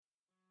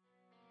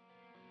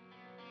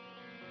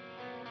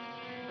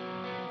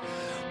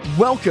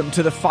Welcome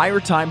to the Fire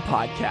Time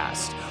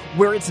Podcast,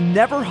 where it's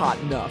never hot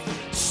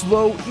enough,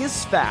 slow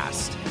is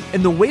fast,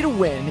 and the way to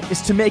win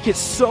is to make it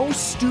so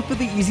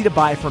stupidly easy to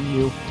buy from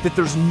you that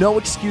there's no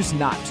excuse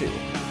not to.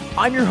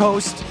 I'm your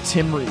host,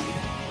 Tim Reed.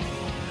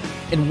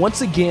 And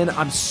once again,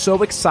 I'm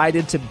so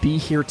excited to be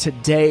here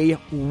today.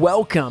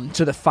 Welcome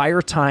to the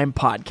Fire Time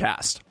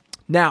Podcast.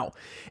 Now,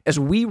 as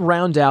we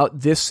round out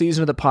this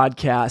season of the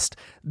podcast,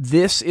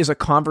 this is a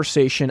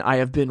conversation I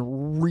have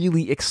been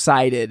really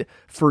excited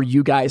for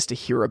you guys to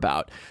hear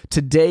about.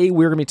 Today,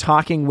 we're going to be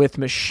talking with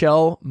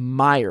Michelle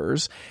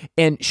Myers,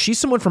 and she's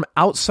someone from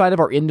outside of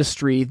our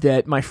industry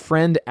that my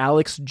friend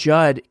Alex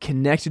Judd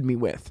connected me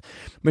with.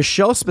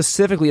 Michelle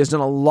specifically has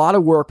done a lot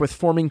of work with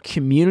forming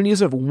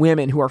communities of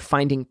women who are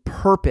finding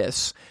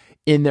purpose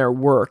in their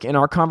work. And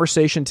our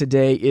conversation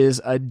today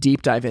is a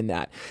deep dive in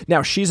that.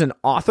 Now, she's an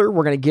author.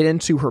 We're going to get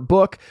into her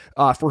book.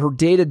 For her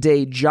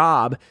day-to-day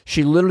job,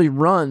 she literally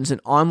runs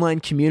an online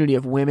community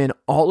of women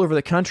all over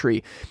the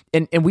country.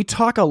 And we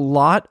talk a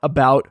lot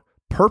about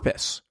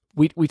purpose.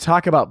 We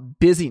talk about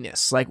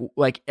busyness,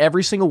 like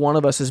every single one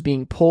of us is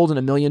being pulled in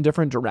a million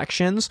different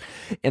directions.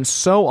 And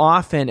so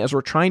often, as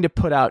we're trying to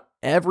put out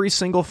every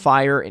single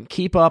fire and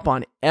keep up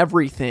on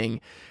everything,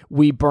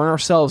 we burn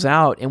ourselves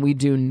out and we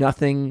do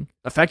nothing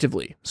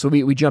effectively. So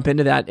we jump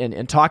into that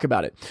and talk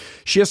about it.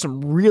 She has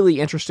some really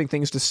interesting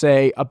things to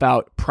say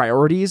about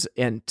priorities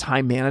and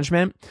time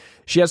management.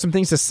 She has some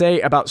things to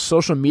say about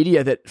social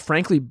media that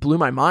frankly blew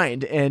my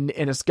mind and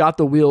it's got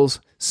the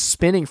wheels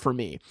spinning for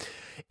me.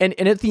 And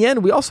at the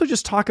end, we also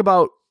just talk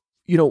about,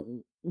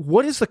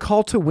 what is the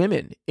call to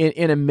women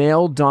in a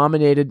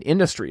male-dominated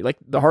industry? Like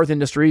the hearth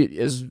industry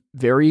is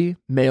very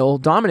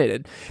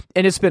male-dominated.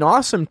 And it's been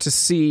awesome to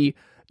see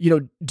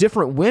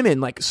different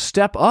women like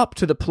step up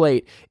to the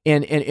plate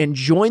and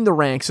join the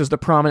ranks as the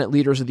prominent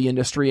leaders of the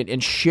industry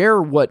and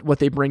share what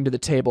they bring to the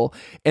table.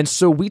 And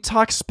so we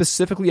talk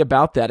specifically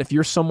about that. If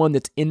you're someone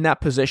that's in that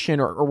position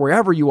or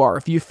wherever you are,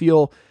 if you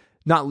feel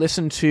not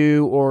listened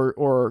to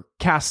or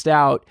cast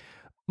out,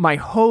 my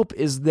hope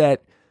is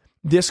that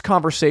this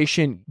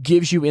conversation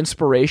gives you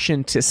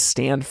inspiration to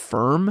stand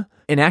firm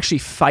and actually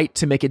fight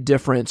to make a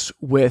difference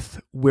with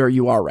where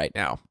you are right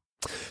now.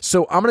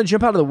 So I'm going to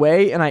jump out of the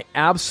way, and I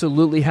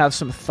absolutely have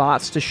some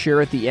thoughts to share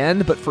at the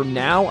end, but for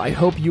now, I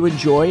hope you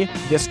enjoy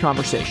this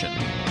conversation.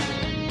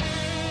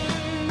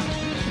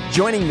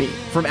 Joining me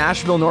from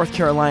Asheville, North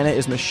Carolina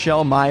is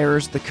Michelle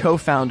Myers, the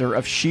co-founder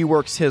of She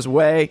Works His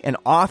Way and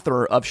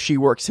author of She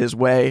Works His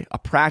Way, a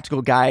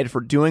practical guide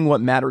for doing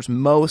what matters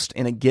most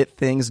in a get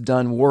things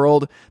done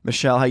world.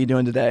 Michelle, how you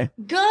doing today?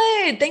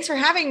 Good. Thanks for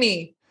having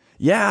me.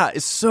 Yeah,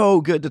 it's so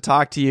good to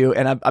talk to you.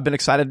 And I've been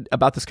excited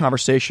about this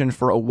conversation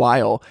for a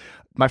while.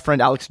 My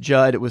friend Alex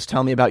Judd was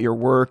telling me about your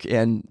work,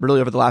 and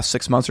really over the last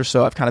 6 months or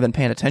so, I've kind of been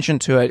paying attention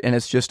to it, and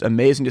it's just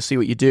amazing to see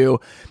what you do.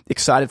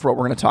 Excited for what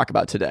we're going to talk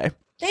about today.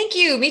 Thank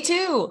you. Me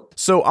too.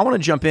 So I want to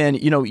jump in.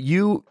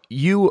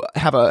 You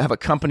have a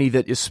company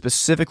that is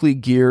specifically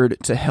geared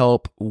to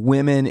help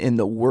women in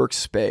the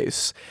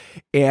workspace,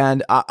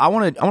 and I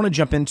want to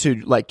jump into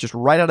like just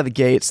right out of the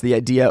gates the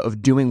idea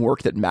of doing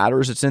work that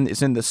matters. It's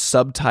in the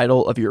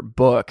subtitle of your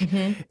book.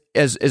 Mm-hmm.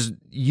 As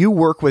you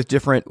work with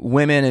different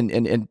women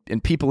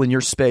and people in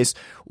your space,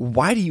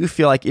 why do you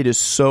feel like it is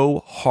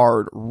so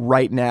hard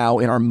right now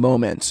in our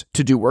moment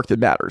to do work that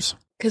matters?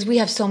 Because we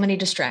have so many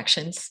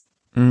distractions.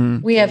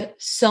 Mm-hmm. We have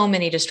so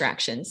many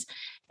distractions.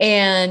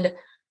 And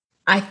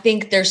I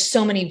think there's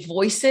so many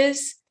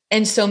voices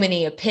and so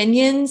many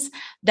opinions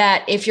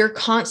that if you're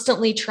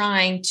constantly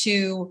trying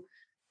to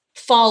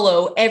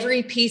follow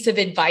every piece of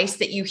advice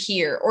that you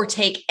hear or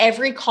take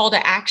every call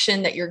to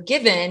action that you're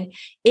given,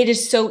 it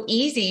is so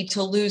easy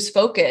to lose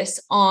focus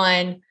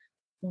on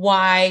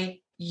why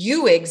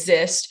you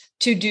exist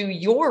to do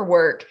your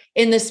work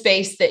in the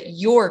space that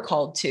you're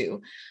called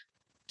to.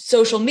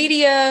 Social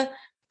media,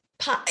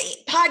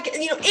 podcast,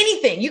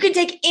 anything. You can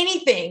take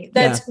anything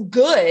that's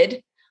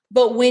good,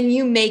 but when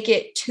you make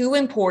it too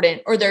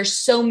important, or there's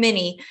so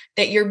many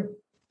that you're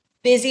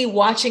busy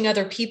watching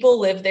other people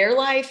live their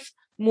life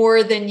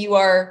more than you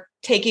are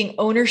taking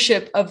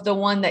ownership of the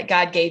one that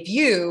God gave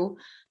you,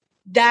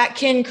 that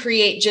can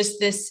create just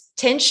this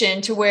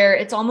tension to where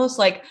it's almost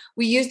like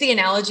we use the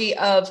analogy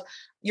of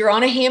you're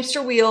on a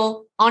hamster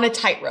wheel on a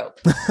tightrope.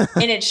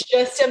 And it's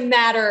just a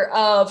matter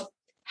of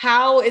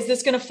how is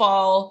this going to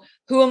fall?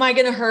 Who am I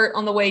going to hurt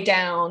on the way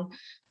down?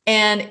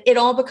 And it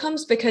all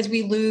becomes because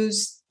we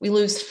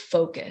lose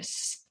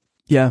focus.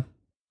 Yeah.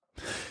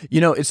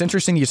 It's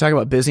interesting you talk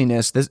about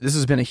busyness. This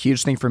has been a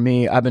huge thing for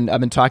me. I've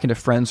been talking to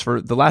friends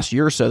for the last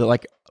year or so that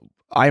like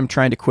I am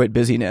trying to quit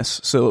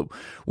busyness. So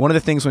one of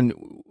the things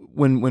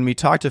when we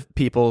talk to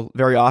people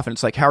very often,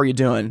 it's like, how are you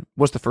doing?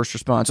 What's the first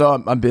response?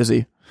 Oh, I'm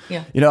busy.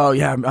 Yeah.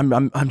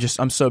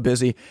 I'm so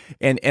busy.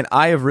 And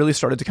I have really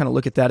started to kind of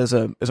look at that as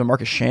a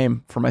mark of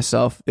shame for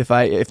myself. If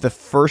the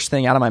first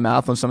thing out of my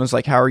mouth when someone's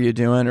like, how are you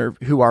doing? Or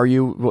who are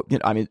you?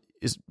 Well,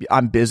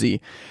 I'm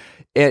busy.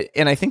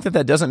 And I think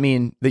that doesn't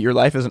mean that your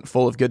life isn't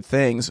full of good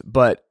things,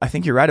 but I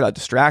think you're right about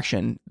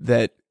distraction,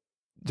 that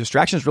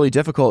distraction is really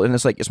difficult, and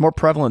it's more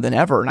prevalent than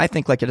ever. And I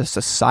think like at a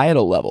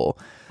societal level,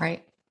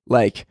 right,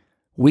 like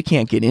we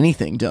can't get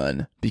anything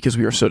done because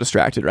we are so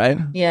distracted, right?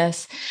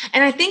 Yes.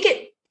 And I think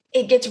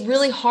it gets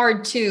really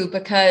hard too,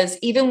 because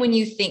even when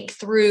you think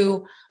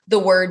through the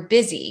word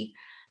busy,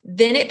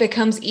 then it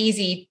becomes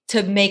easy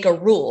to make a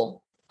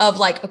rule of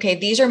like, okay,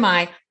 these are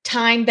my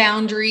time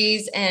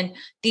boundaries, and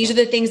these are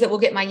the things that will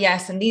get my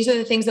yes, and these are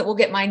the things that will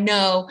get my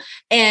no.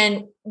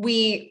 And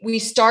we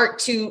start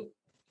to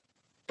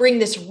bring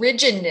this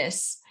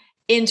rigidness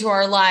into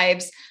our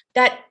lives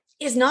that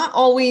is not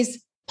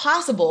always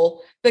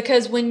possible,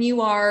 because when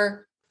you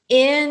are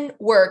in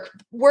work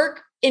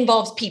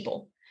involves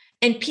people,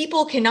 and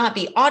people cannot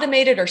be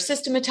automated or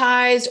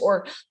systematized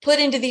or put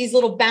into these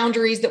little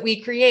boundaries that we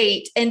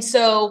create. And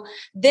so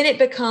then it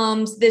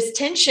becomes this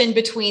tension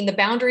between the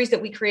boundaries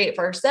that we create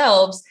for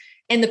ourselves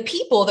and the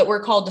people that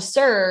we're called to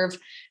serve.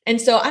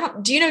 And so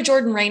do you know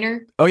Jordan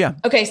Rayner? Oh yeah.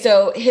 Okay.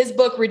 So his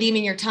book,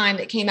 Redeeming Your Time,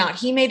 that came out,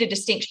 he made a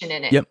distinction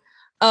in it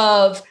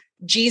of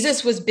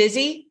Jesus was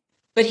busy,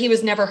 but he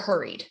was never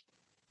hurried.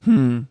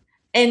 And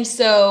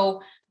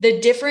so the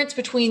difference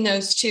between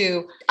those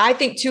two, I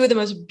think two of the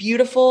most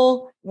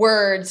beautiful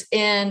words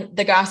in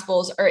the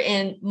Gospels are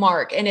in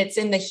Mark, and it's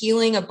in the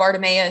healing of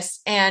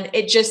Bartimaeus. And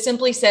it just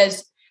simply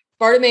says,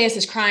 Bartimaeus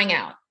is crying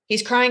out.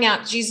 He's crying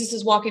out. Jesus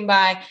is walking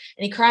by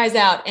and he cries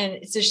out, and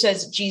it just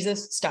says,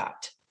 Jesus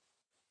stopped.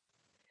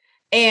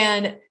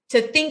 And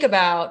to think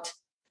about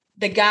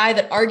the guy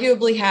that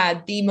arguably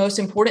had the most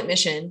important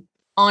mission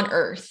on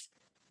earth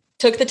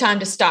took the time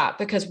to stop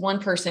because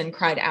one person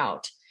cried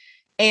out.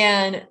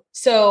 And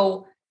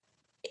so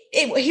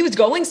he was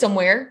going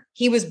somewhere.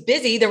 He was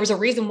busy. There was a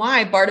reason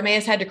why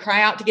Bartimaeus had to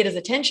cry out to get his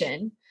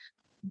attention.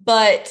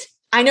 But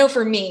I know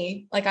for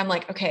me, like, I'm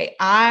like, okay,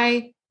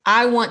 I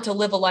want to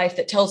live a life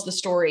that tells the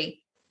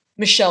story,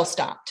 Michelle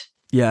stopped.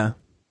 Yeah.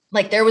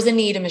 Like there was a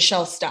need and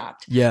Michelle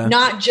stopped. Yeah.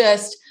 Not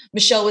just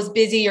Michelle was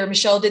busy or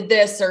Michelle did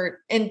this,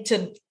 and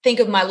to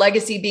think of my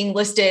legacy being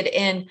listed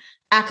in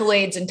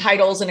accolades and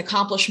titles and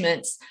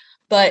accomplishments,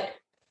 but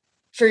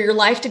for your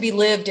life to be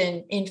lived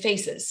in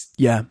faces.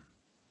 Yeah.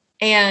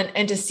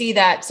 And to see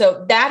that.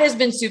 So that has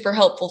been super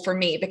helpful for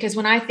me, because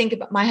when I think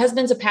about, my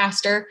husband's a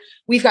pastor,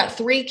 we've got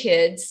 3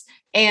 kids,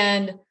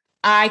 and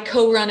I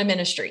co-run a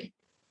ministry.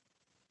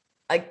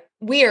 Like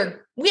we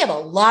have a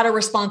lot of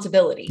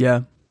responsibility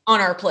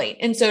on our plate.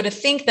 And so to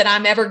think that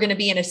I'm ever going to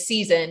be in a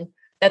season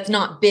that's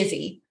not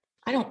busy,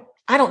 I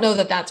don't know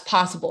that that's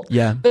possible.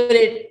 Yeah. But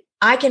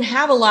I can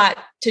have a lot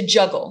to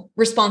juggle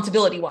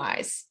responsibility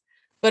wise,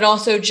 but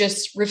also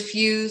just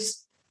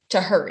refuse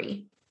to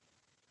hurry.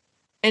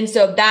 And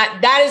so that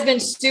has been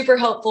super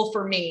helpful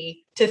for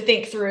me to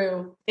think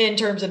through in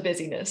terms of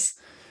busyness.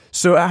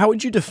 So how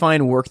would you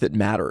define work that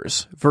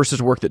matters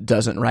versus work that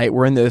doesn't, right?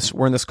 We're in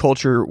this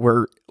culture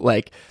where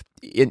like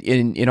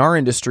in our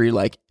industry,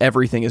 like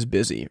everything is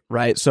busy,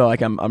 right? So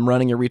like I'm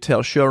running a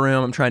retail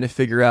showroom. I'm trying to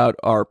figure out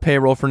our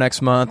payroll for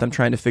next month. I'm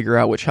trying to figure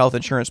out which health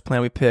insurance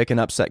plan we pick. An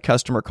upset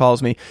customer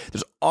calls me.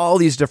 There's all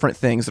these different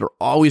things that are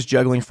always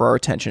juggling for our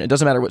attention. It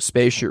doesn't matter what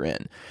space you're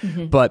in.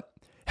 Mm-hmm. But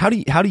how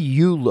do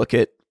you look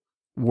at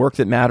work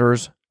that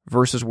matters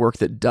versus work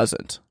that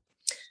doesn't?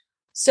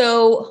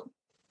 So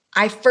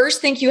I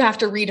first think you have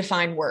to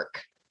redefine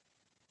work,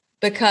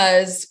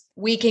 because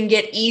we can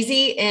get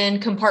easy in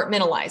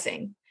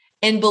compartmentalizing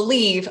and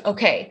believe,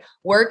 okay,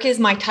 work is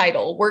my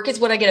title. Work is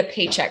what I get a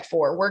paycheck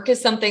for. Work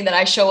is something that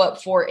I show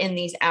up for in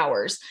these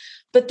hours.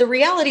 But the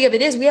reality of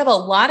it is we have a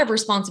lot of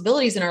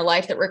responsibilities in our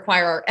life that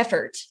require our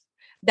effort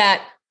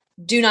that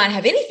do not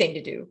have anything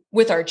to do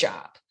with our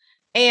job.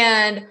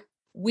 And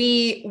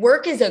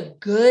work is a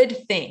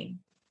good thing.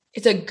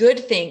 It's a good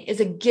thing.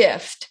 It's a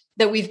gift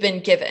that we've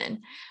been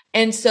given.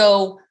 And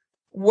so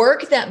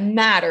work that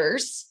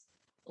matters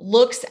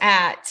looks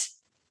at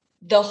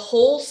the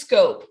whole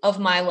scope of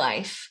my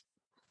life,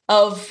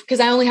 because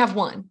I only have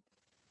one.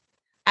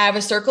 I have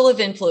a circle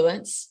of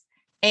influence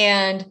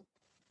and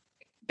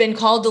been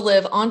called to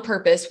live on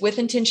purpose with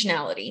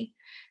intentionality.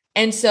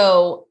 And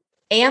so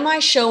am I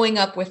showing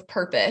up with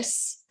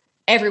purpose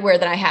everywhere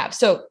that I have?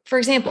 So for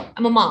example,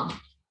 I'm a mom.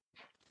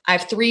 I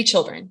have 3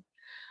 children.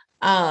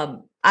 I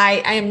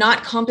am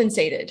not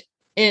compensated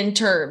in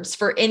terms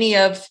for any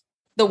of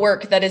the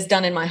work that is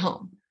done in my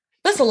home.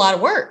 That's a lot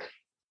of work.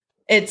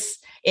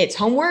 It's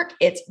homework,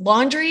 it's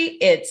laundry,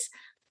 it's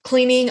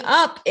cleaning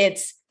up,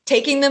 it's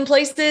taking them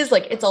places.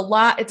 Like it's a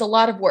lot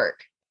of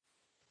work.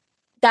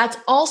 That's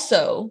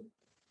also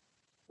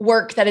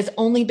work that has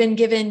only been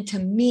given to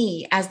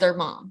me as their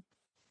mom.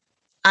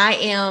 I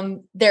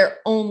am their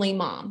only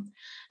mom.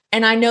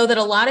 And I know that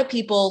a lot of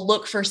people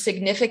look for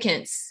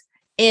significance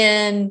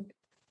in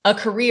a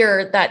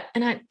career that,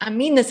 and I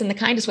mean this in the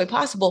kindest way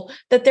possible,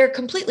 that they're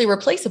completely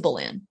replaceable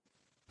in.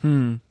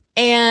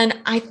 And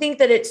I think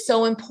that it's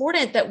so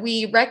important that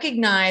we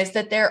recognize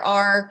that there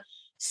are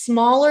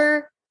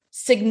smaller,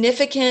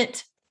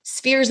 significant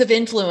spheres of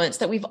influence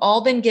that we've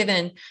all been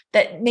given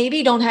that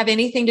maybe don't have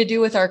anything to do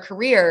with our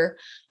career,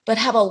 but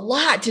have a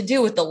lot to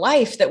do with the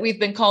life that we've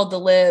been called to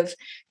live.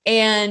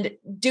 And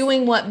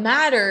doing what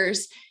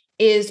matters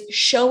is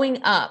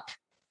showing up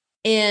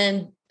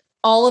in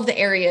all of the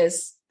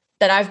areas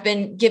that I've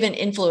been given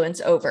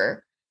influence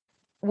over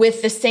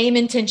with the same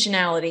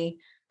intentionality,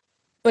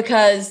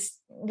 because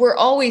we're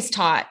always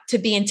taught to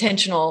be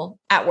intentional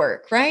at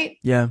work, right?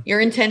 Yeah. You're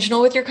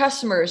intentional with your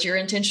customers, you're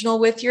intentional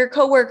with your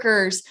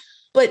coworkers,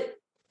 but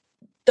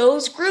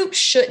those groups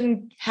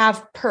shouldn't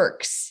have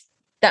perks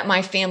that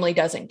my family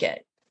doesn't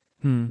get.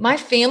 My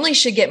family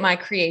should get my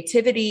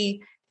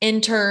creativity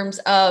in terms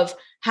of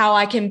how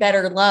I can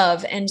better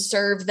love and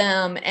serve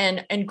them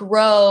and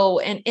grow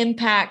and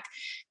impact.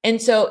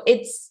 And so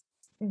it's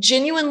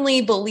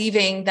genuinely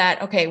believing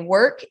that, okay,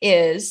 work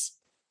is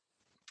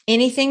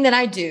anything that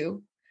I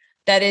do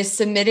that is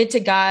submitted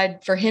to God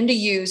for him to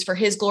use for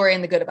his glory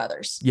and the good of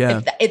others.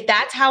 Yeah. If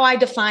that's how I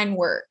define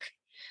work,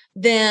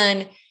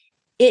 then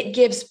it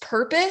gives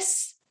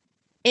purpose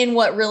in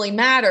what really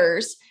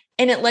matters.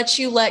 And it lets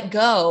you let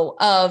go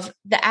of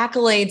the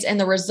accolades and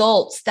the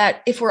results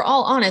that, if we're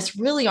all honest,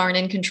 really aren't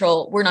in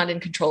control. We're not in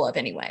control of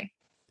anyway.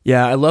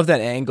 Yeah, I love that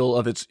angle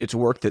of it's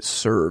work that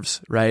serves,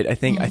 right? I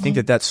think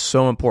that that's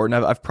so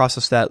important. I've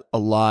processed that a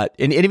lot,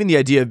 and even the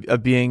idea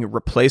of being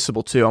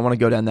replaceable too. I want to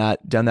go down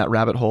that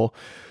rabbit hole,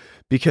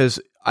 because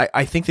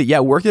I think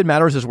that work that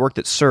matters is work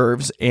that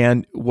serves.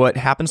 And what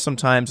happens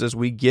sometimes is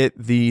we get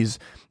these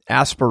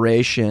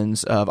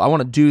aspirations of, I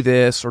want to do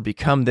this or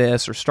become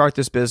this or start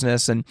this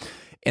business,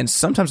 and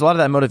sometimes a lot of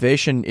that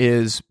motivation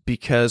is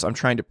because I'm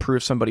trying to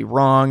prove somebody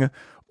wrong,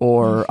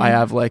 or I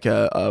have like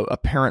a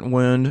parent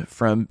wound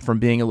from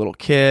being a little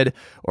kid,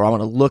 or I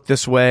want to look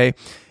this way.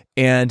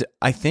 And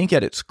I think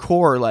at its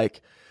core,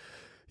 like,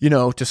 you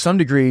know, to some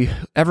degree,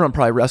 everyone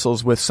probably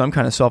wrestles with some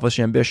kind of selfish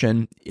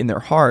ambition in their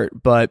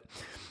heart. But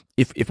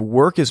if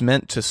work is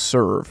meant to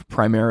serve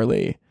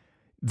primarily,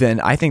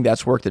 then I think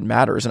that's work that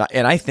matters.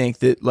 And I think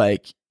that,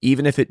 like,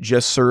 even if it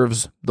just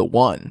serves the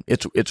one,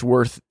 it's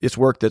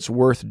work that's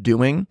worth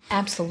doing.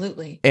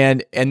 Absolutely.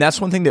 And that's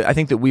one thing that I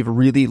think that we've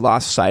really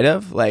lost sight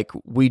of. Like,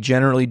 we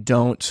generally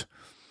don't,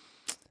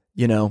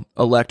 you know,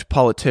 elect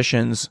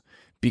politicians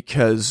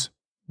because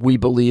we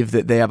believe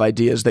that they have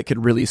ideas that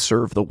could really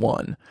serve the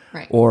one.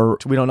 Right. Or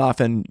we don't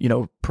often, you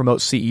know,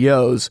 promote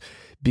CEOs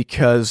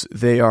because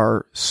they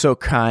are so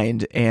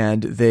kind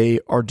and they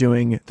are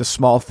doing the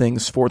small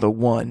things for the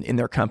one in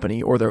their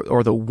company, or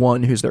the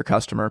one who's their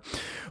customer.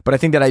 But I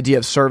think that idea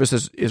of service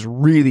is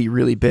really,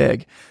 really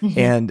big.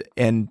 And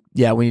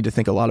yeah, we need to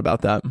think a lot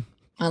about that.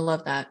 I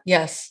love that.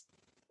 Yes.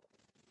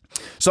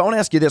 So I want to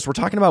ask you this. We're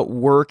talking about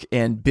work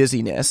and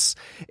busyness,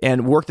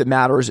 and work that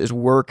matters is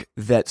work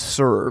that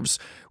serves.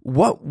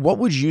 What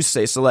would you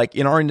say? So, like,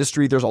 in our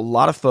industry, there's a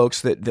lot of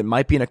folks that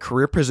might be in a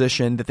career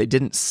position that they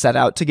didn't set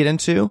out to get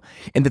into,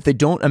 and that they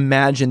don't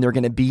imagine they're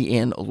going to be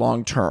in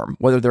long term,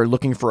 whether they're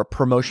looking for a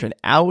promotion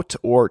out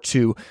or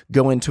to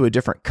go into a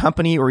different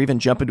company or even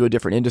jump into a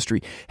different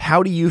industry.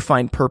 How do you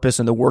find purpose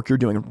in the work you're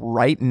doing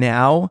right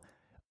now,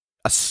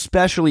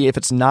 especially if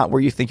it's not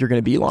where you think you're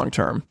going to be long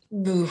term?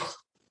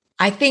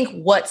 I think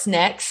what's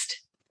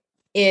next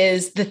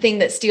is the thing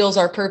that steals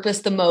our purpose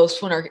the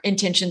most when our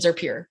intentions are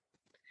pure.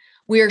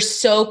 We are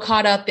so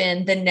caught up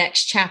in the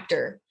next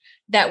chapter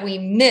that we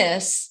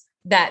miss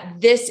that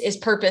this is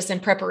purpose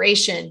and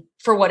preparation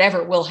for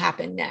whatever will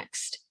happen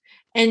next.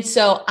 And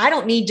so I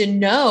don't need to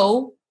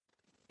know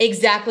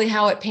exactly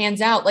how it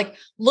pans out. Like,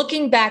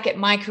 looking back at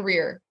my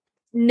career,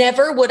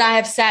 never would I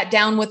have sat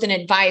down with an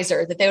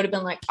advisor that they would have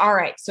been like, all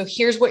right, so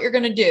here's what you're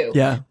going to do,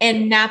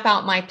 and map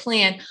out my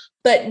plan.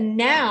 But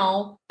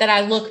now that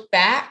I look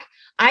back,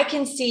 I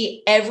can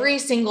see every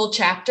single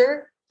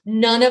chapter,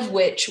 none of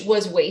which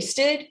was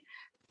wasted,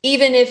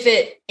 even if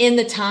it in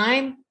the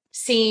time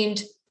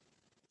seemed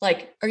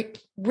like,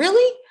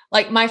 really?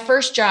 Like, my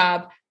first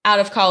job out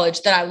of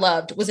college that I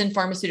loved was in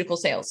pharmaceutical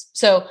sales.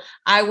 So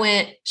I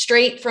went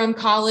straight from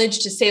college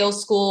to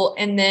sales school,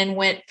 and then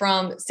went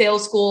from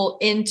sales school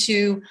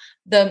into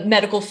the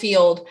medical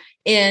field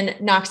in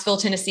Knoxville,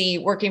 Tennessee,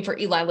 working for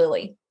Eli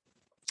Lilly.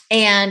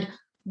 And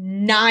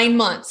 9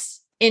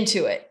 months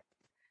into it,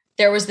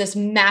 there was this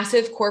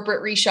massive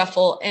corporate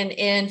reshuffle. And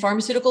in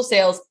pharmaceutical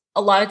sales,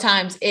 a lot of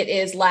times it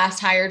is last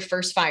hired,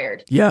 first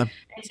fired. Yeah.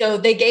 And so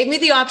they gave me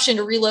the option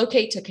to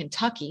relocate to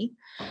Kentucky.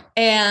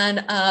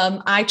 And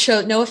I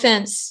chose, no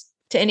offense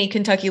to any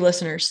Kentucky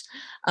listeners,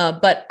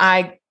 but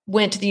I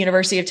went to the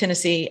University of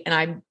Tennessee, and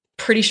I'm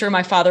pretty sure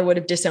my father would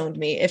have disowned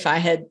me if I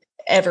had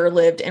ever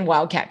lived in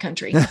Wildcat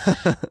country.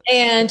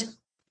 And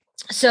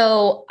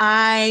so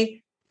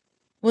I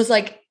was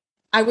like,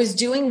 I was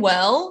doing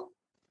well.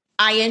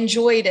 I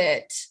enjoyed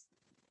it.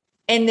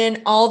 And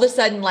then all of a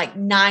sudden, like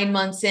 9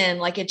 months in,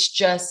 like, it's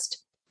just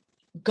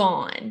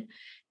gone.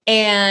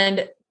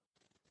 And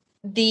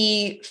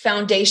the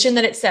foundation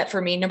that it set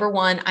for me, number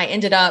one, I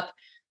ended up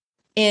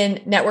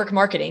in network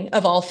marketing,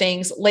 of all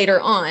things, later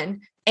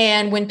on.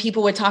 And when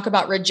people would talk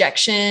about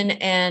rejection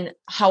and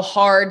how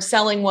hard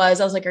selling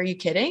was, I was like, are you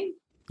kidding?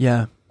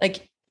 Yeah.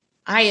 Like,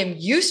 I am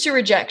used to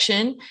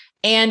rejection,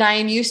 and I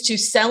am used to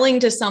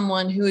selling to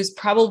someone who has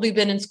probably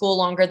been in school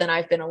longer than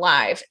I've been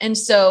alive. And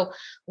so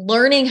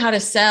learning how to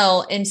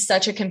sell in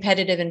such a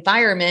competitive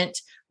environment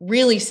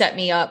really set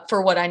me up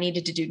for what I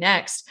needed to do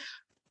next.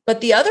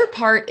 But the other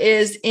part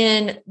is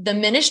in the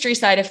ministry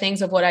side of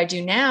things of what I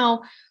do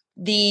now,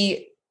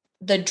 the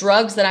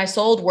drugs that I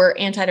sold were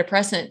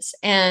antidepressants.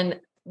 And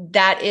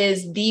that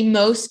is the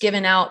most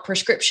given out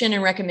prescription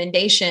and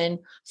recommendation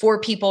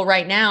for people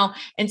right now.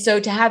 And so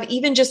to have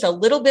even just a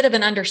little bit of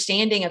an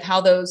understanding of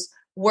how those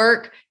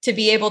work, to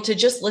be able to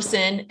just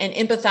listen and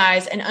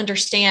empathize and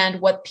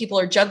understand what people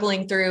are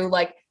juggling through,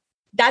 like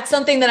that's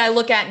something that I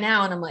look at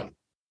now and I'm like,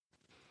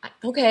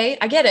 okay,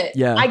 I get it.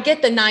 Yeah. I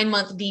get the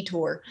 9-month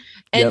detour.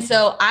 And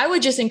so I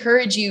would just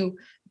encourage you,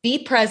 be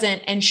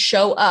present and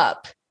show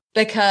up,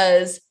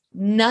 because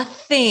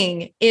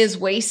nothing is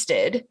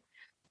wasted.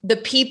 The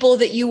people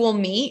that you will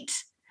meet,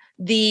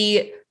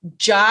 the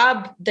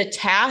job, the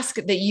task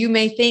that you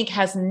may think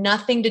has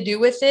nothing to do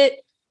with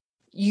it,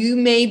 you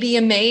may be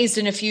amazed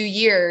in a few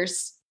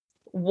years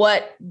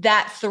what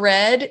that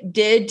thread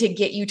did to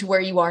get you to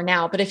where you are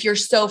now. But if you're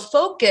so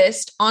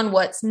focused on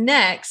what's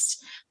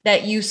next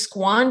that you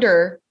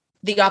squander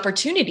the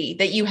opportunity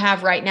that you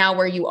have right now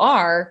where you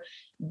are,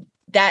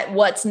 that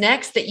what's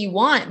next that you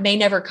want may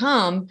never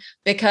come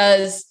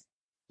because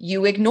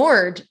you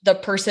ignored the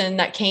person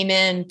that came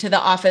in to the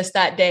office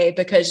that day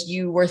because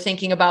you were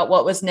thinking about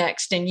what was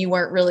next and you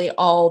weren't really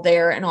all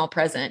there and all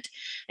present.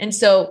 And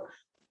so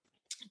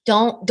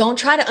don't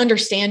try to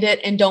understand it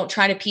and don't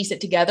try to piece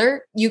it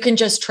together. You can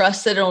just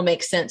trust that it'll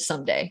make sense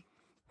someday.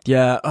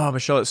 Yeah. Oh,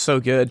 Michelle, it's so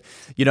good.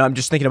 I'm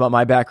just thinking about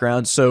my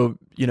background. So,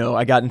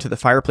 I got into the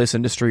fireplace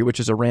industry, which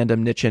is a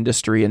random niche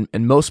industry,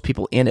 and most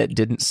people in it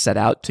didn't set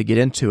out to get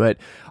into it.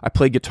 I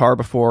played guitar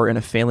before in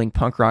a failing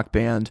punk rock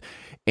band.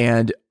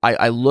 And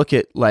I look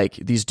at like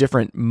these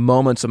different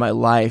moments of my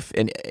life,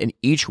 and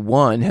each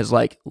one has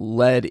like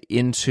led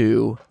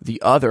into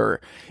the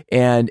other.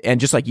 And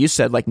just like you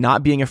said, like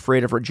not being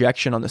afraid of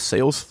rejection on the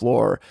sales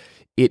floor,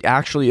 it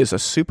actually is a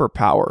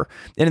superpower.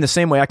 And in the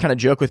same way, I kind of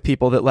joke with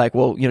people that like,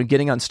 well,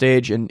 getting on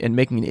stage and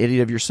making an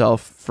idiot of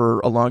yourself for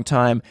a long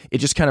time, it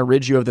just kind of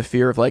rids you of the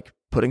fear of like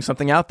putting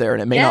something out there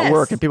and it may not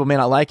work and people may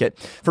not like it,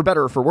 for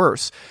better or for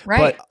worse.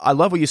 Right. But I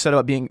love what you said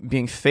about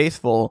being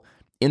faithful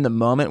in the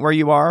moment where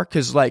you are,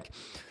 because like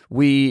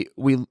we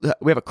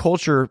have a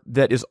culture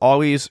that is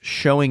always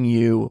showing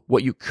you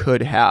what you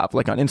could have,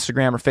 like on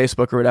Instagram or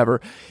Facebook or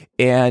whatever,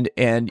 and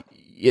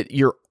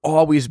you're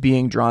always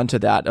being drawn to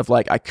that of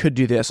like, I could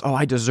do this. Oh,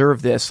 I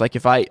deserve this. Like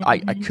if I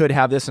could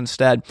have this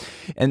instead.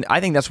 And I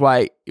think that's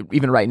why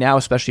even right now,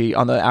 especially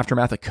on the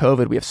aftermath of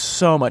COVID, we have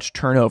so much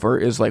turnover,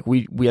 is like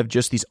we have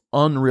just these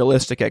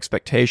unrealistic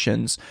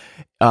expectations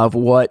of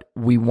what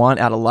we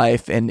want out of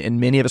life. And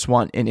many of us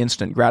want an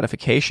instant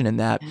gratification in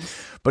that.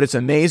 But it's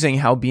amazing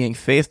how being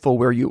faithful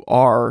where you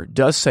are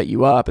does set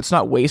you up. It's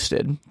not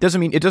wasted.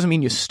 It doesn't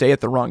mean you stay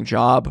at the wrong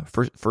job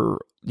for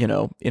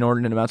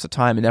inordinate amounts of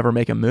time and never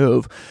make a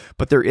move.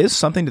 But there is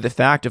something to the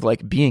fact of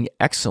like being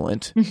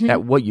excellent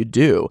at what you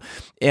do.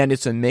 And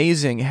it's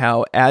amazing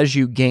how as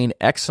you gain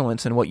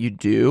excellence in what you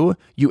do,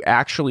 you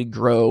actually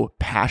grow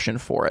passion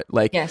for it.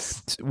 Like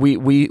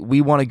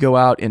we want to go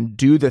out and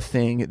do the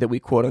thing that we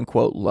quote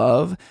unquote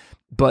love,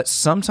 but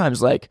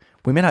sometimes like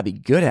we may not be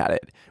good at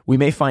it. We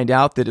may find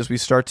out that as we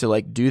start to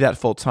like do that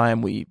full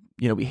time, we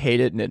hate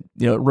it and it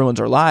ruins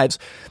our lives.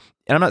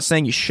 And I'm not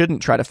saying you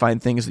shouldn't try to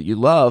find things that you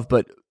love,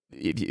 but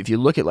if you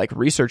look at like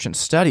research and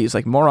studies,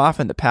 like more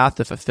often the path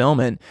to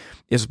fulfillment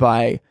is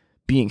by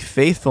being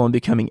faithful and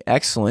becoming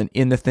excellent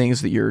in the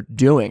things that you're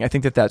doing. I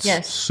think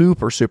that's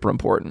super, super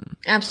important.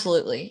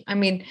 Absolutely. I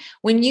mean,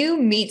 when you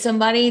meet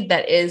somebody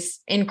that is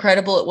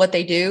incredible at what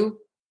they do,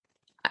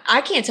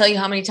 I can't tell you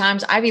how many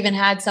times I've even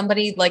had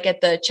somebody like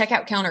at the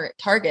checkout counter at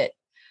Target,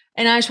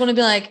 and I just want to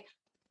be like,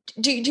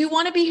 do you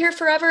want to be here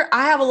forever?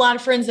 I have a lot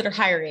of friends that are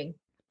hiring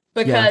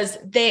because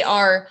they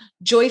are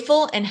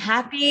joyful and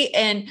happy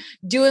and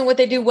doing what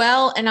they do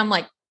well. And I'm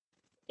like,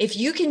 if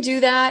you can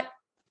do that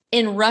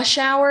in rush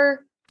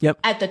hour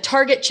at the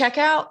Target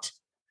checkout,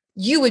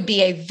 you would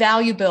be a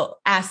valuable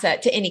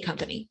asset to any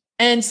company.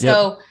 And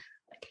so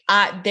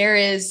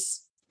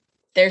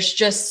there's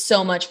just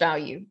so much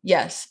value.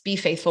 Yes. Be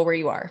faithful where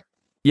you are.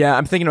 Yeah.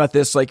 I'm thinking about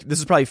this. Like this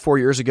is probably 4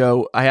 years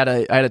ago. I had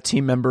a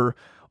team member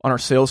on our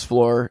sales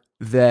floor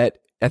that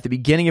at the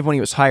beginning of when he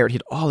was hired, he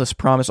had all this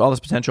promise, all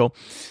this potential.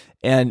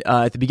 And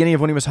at the beginning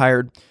of when he was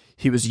hired,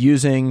 he was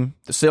using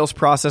the sales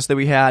process that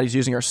we had. He's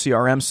using our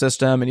CRM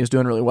system, and he was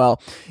doing really well.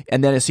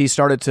 And then as he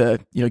started to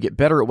get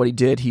better at what he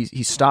did,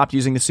 he stopped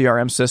using the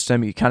CRM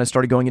system. He kind of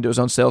started going into his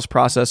own sales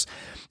process.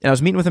 And I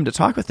was meeting with him to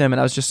talk with him, and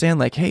I was just saying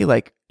like, hey,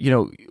 like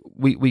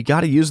we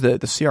got to use the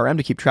CRM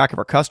to keep track of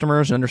our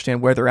customers and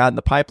understand where they're at in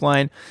the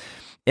pipeline.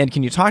 And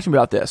can you talk to me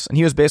about this? And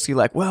he was basically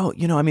like, well,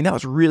 that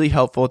was really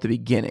helpful at the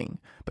beginning.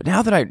 But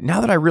now that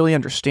I really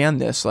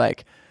understand this,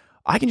 like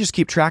I can just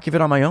keep track of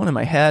it on my own in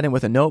my head and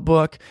with a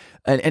notebook.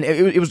 And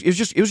it was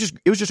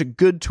just a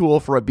good tool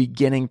for a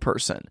beginning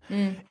person.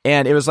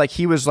 And it was like,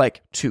 he was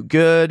like too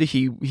good.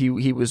 He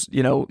was,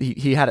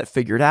 he had it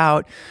figured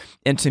out.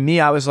 And to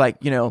me, I was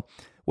like,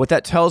 what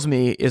that tells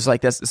me is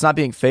like it's not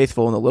being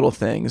faithful in the little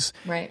things.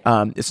 Right.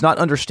 It's not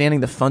understanding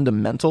the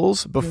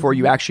fundamentals before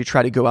you actually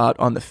try to go out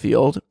on the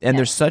field. And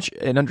there's such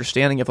an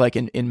understanding of like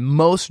in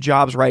most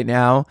jobs right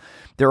now,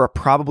 there are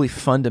probably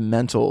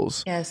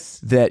fundamentals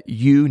that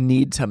you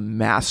need to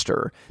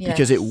master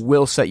because it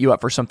will set you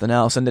up for something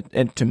else.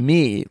 And to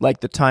me,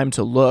 like the time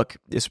to look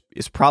is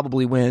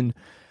probably when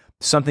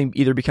something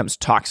either becomes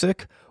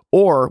toxic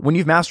or when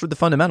you've mastered the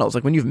fundamentals.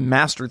 Like when you've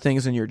mastered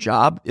things in your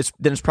job,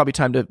 then it's probably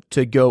time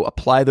to go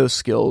apply those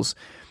skills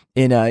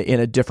in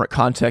a different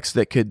context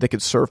that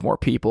could serve more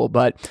people.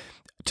 But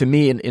to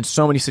me, in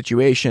so many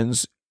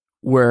situations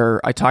where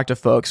I talk to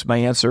folks, my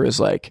answer is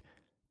like,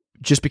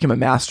 just become a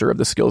master of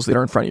the skills that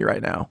are in front of you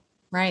right now.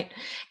 Right.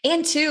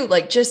 And too,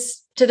 like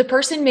just to the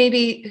person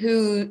maybe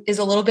who is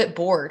a little bit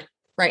bored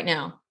right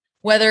now,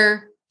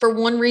 whether for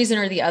one reason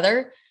or the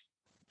other,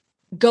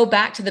 go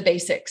back to the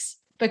basics.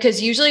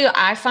 Because usually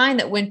I find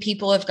that when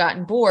people have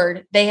gotten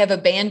bored, they have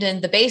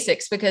abandoned the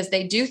basics because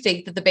they do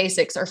think that the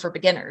basics are for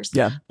beginners.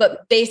 Yeah.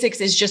 But basics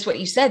is just what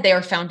you said. They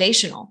are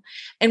foundational.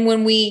 And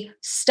when we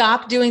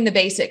stop doing the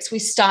basics, we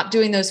stop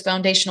doing those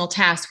foundational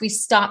tasks, we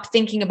stop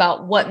thinking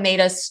about what made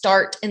us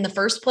start in the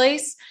first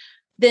place,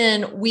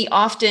 then we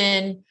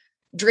often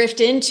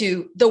drift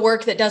into the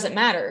work that doesn't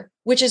matter,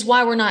 which is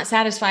why we're not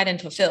satisfied and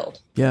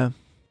fulfilled. Yeah.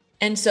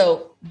 And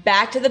so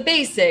back to the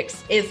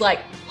basics is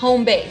like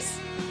home base.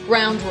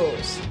 Ground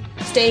rules.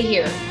 Stay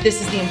here.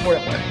 This is the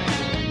important work.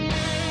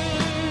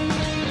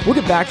 We'll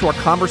get back to our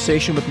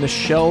conversation with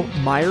Michelle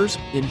Myers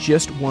in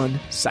just 1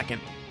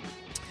 second.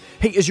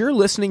 Hey, as you're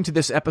listening to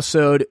this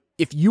episode,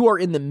 if you are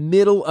in the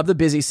middle of the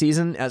busy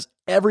season, as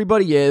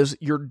everybody is,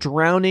 you're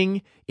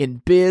drowning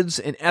in bids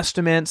and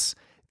estimates.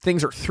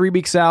 Things are 3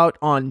 weeks out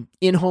on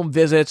in-home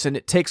visits, and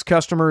it takes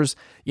customers,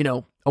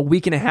 a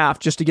week and a half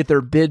just to get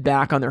their bid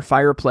back on their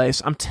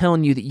fireplace. I'm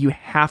telling you that you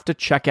have to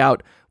check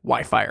out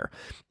WiFire.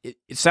 It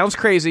sounds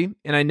crazy,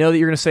 and I know that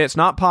you're going to say it's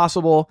not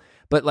possible,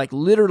 but like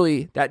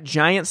literally that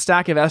giant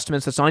stack of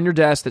estimates that's on your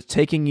desk that's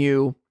taking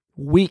you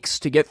weeks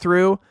to get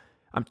through,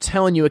 I'm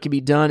telling you it can be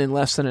done in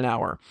less than an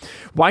hour.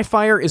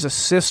 WiFire is a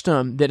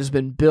system that has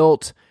been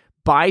built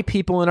by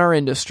people in our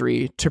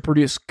industry to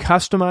produce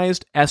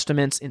customized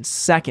estimates in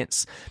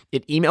seconds.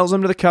 It emails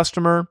them to the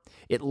customer.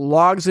 It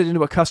logs it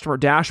into a customer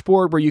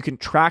dashboard where you can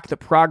track the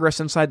progress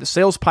inside the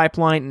sales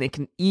pipeline, and it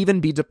can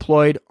even be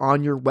deployed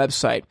on your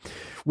website.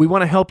 We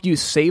want to help you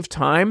save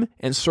time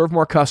and serve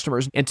more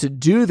customers. And to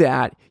do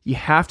that, you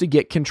have to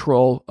get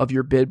control of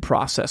your bid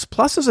process.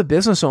 Plus, as a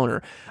business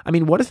owner, I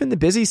mean, what if in the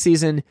busy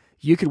season,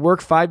 you could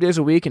work 5 days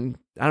a week and,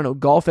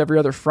 golf every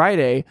other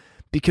Friday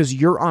because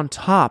you're on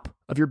top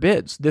of your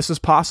bids? This is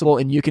possible,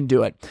 and you can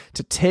do it.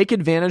 To take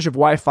advantage of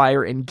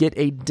WiFire and get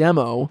a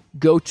demo,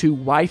 go to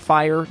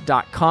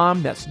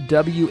wyfire.com. That's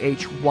WHYFIRE.com.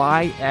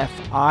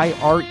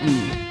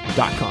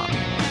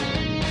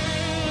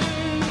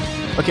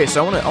 Okay,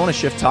 so I want to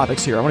shift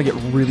topics here. I want to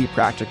get really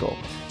practical.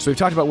 So we've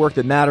talked about work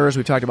that matters.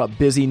 We've talked about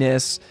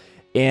busyness.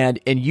 And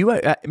you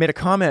made a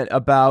comment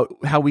about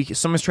how we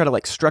sometimes try to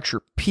like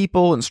structure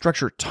people and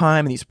structure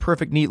time in these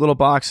perfect, neat little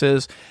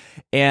boxes.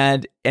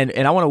 And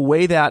I want to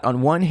weigh that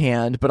on one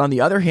hand, but on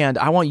the other hand,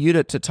 I want you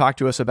to talk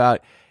to us about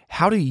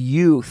how do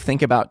you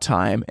think about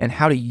time and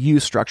how do you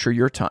structure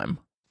your time?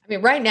 I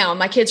mean, right now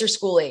my kids are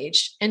school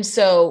aged. And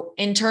so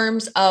in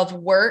terms of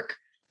work,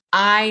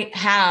 I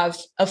have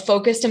a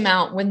focused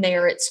amount when they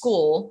are at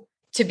school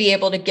to be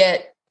able to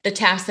get the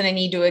tasks that I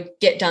need to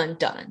get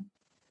done.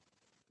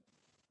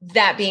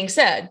 That being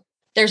said,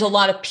 there's a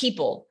lot of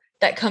people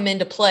that come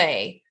into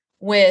play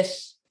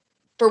with,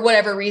 for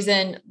whatever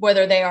reason,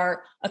 whether they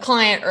are a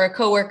client or a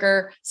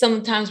coworker.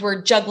 Sometimes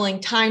we're juggling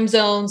time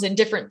zones and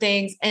different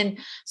things. And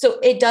so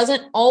it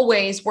doesn't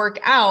always work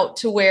out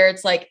to where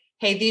it's like,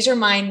 hey, these are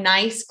my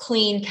nice,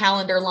 clean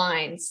calendar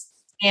lines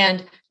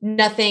and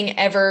nothing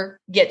ever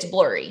gets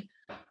blurry.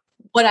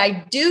 What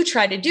I do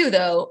try to do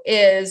though,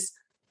 is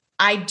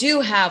I do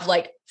have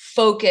like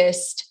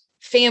focused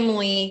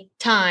family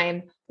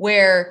time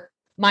where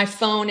my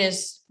phone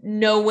is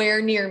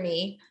nowhere near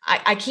me.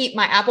 I keep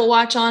my Apple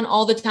Watch on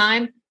all the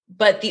time,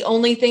 but the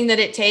only thing that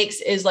it takes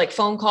is like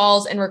phone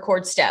calls and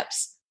record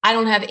steps. I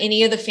don't have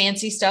any of the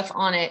fancy stuff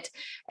on it.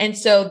 And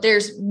so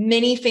there's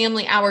many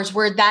family hours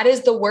where that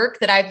is the work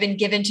that I've been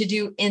given to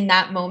do in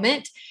that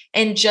moment.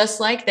 And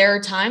just like there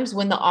are times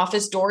when the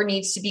office door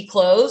needs to be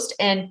closed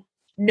and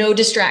no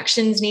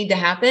distractions need to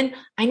happen,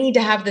 I need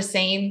to have the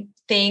same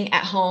thing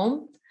at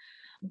home.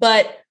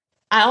 But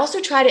I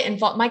also try to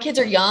involve, my kids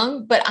are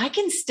young, but I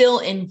can still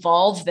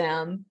involve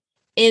them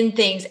in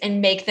things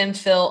and make them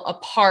feel a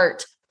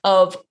part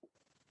of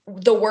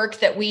the work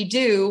that we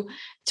do,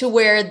 to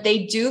where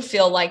they do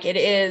feel like it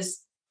is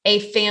a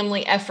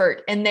family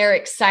effort and they're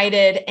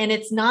excited. And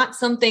it's not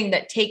something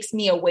that takes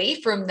me away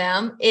from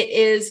them. It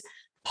is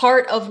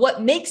part of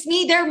what makes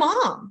me their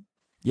mom.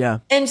 Yeah.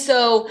 And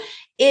so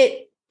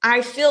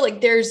I feel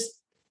like there's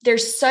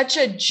such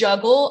a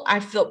juggle. I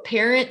feel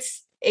parents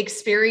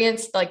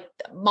experience like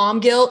mom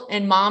guilt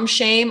and mom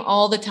shame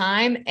all the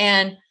time.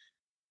 And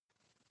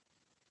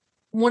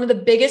one of the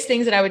biggest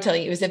things that I would tell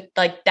you is if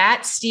like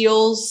that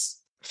steals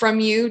from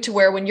you to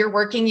where when you're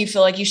working, you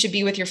feel like you should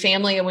be with your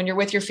family. And when you're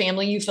with your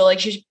family, you feel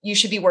like you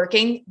should be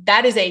working.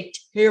 That is a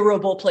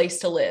terrible place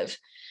to live.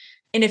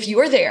 And if you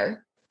are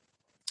there,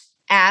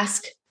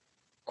 ask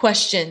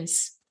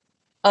questions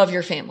of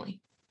your family.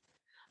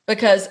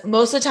 Because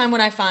most of the time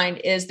what I find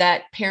is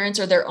that parents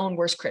are their own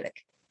worst critic.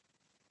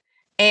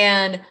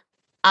 And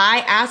I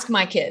ask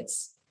my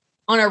kids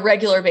on a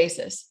regular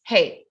basis,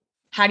 hey,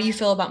 how do you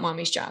feel about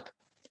mommy's job?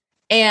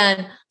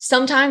 And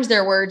sometimes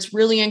their words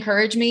really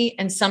encourage me.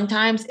 And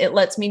sometimes it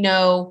lets me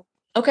know,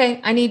 okay,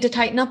 I need to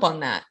tighten up on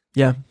that.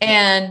 Yeah.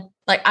 And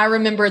like, I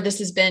remember this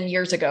has been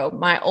years ago.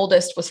 My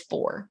oldest was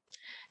 4.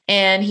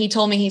 And he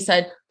told me, he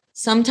said,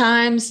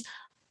 sometimes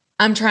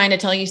I'm trying to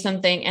tell you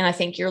something and I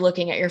think you're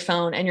looking at your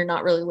phone and you're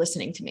not really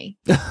listening to me.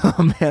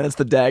 Oh man, it's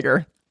the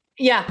dagger.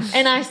 Yeah.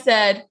 And I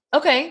said,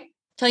 okay,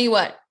 tell you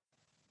what,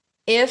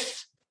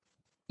 if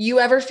you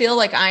ever feel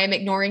like I am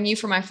ignoring you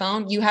for my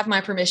phone, you have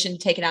my permission to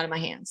take it out of my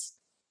hands.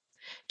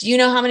 Do you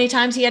know how many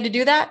times he had to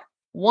do that?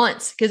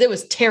 Once, because it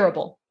was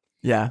terrible.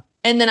 Yeah.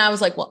 And then I was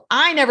like, well,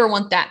 I never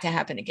want that to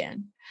happen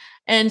again.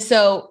 And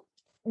so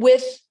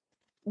with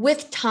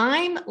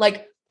time,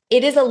 like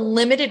it is a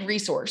limited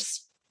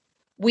resource.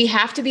 We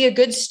have to be a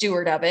good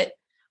steward of it.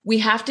 We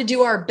have to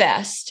do our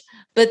best,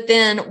 but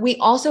then we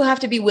also have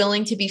to be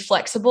willing to be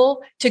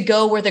flexible to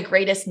go where the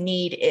greatest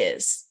need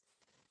is.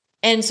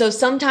 And so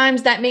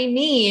sometimes that may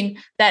mean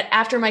that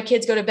after my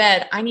kids go to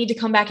bed, I need to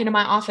come back into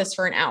my office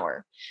for an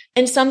hour.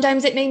 And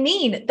sometimes it may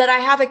mean that I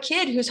have a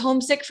kid who's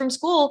homesick from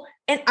school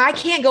and I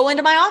can't go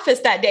into my office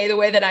that day the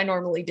way that I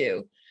normally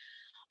do.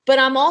 But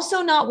I'm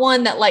also not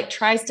one that like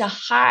tries to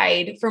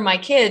hide from my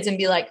kids and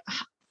be like,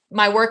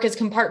 my work is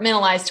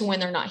compartmentalized to when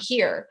they're not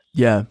here.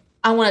 Yeah.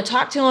 I want to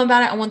talk to them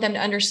about it. I want them to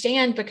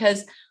understand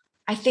because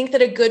I think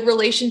that a good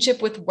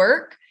relationship with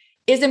work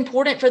is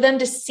important for them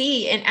to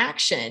see in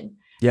action.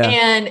 Yeah.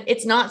 And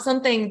it's not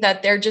something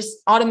that they're just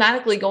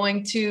automatically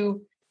going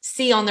to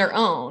see on their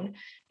own.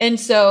 And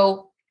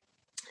so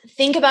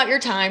think about your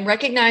time,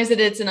 recognize that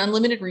it's an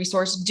unlimited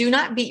resource. Do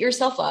not beat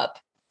yourself up,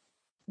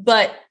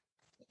 but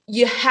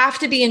you have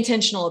to be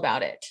intentional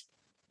about it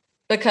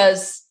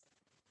because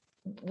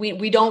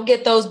we don't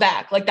get those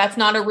back. Like that's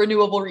not a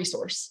renewable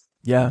resource.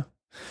 Yeah.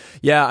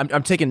 Yeah.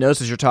 I'm taking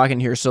notes as you're talking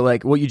here. So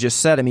like what you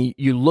just said, I mean,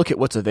 you look at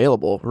what's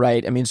available,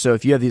 right? I mean, so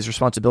if you have these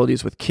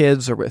responsibilities with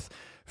kids or with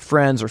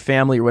friends or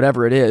family or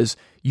whatever it is,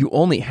 you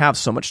only have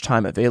so much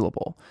time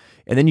available.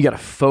 And then you got to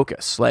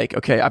focus like,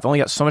 okay, I've only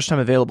got so much time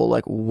available.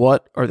 Like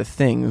what are the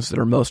things that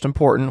are most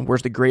important?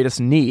 Where's the greatest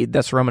need?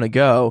 That's where I'm going to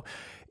go.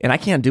 And I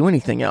can't do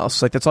anything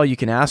else. Like that's all you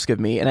can ask of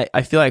me. And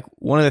I feel like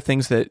one of the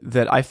things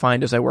that I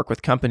find as I work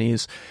with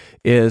companies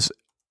is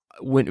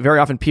when very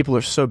often people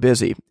are so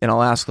busy and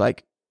I'll ask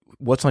like,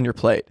 what's on your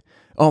plate?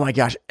 Oh my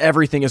gosh,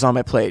 everything is on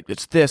my plate.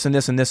 It's this and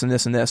this and this and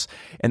this and this.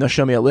 And they'll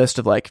show me a list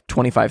of like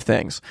 25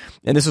 things.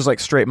 And this is like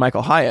straight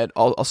Michael Hyatt.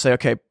 I'll say,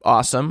 okay,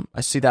 awesome.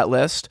 I see that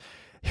list.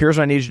 Here's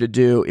what I need you to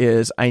do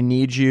is I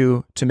need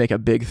you to make a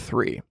big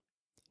 3.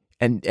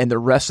 And the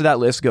rest of that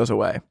list goes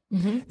away.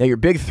 Mm-hmm. Now your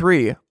big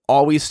 3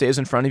 always stays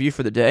in front of you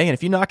for the day. And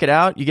if you knock it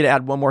out, you get to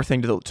add one more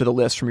thing to the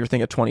list from your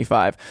thing of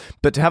 25.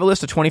 But to have a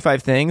list of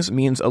 25 things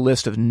means a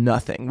list of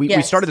nothing.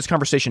 We started this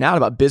conversation out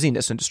about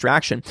busyness and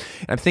distraction.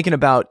 And I'm thinking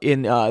about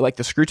in like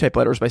the Screwtape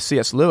Letters by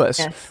C.S.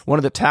 Lewis, one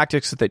of the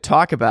tactics that they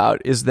talk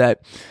about is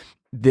that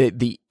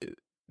the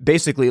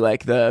basically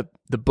like the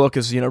book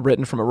is,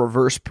 written from a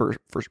reverse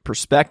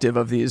perspective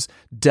of these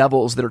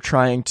devils that are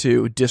trying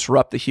to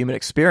disrupt the human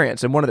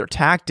experience. And one of their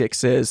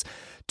tactics is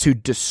to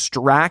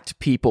distract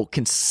people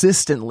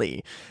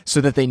consistently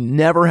so that they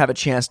never have a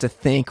chance to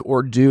think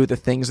or do the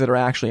things that are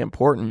actually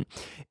important.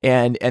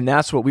 And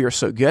that's what we are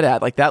so good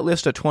at. Like that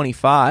list of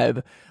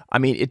 25, I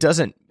mean, it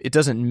doesn't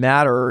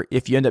matter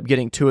if you end up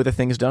getting 2 of the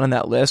things done on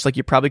that list. Like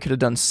you probably could have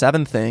done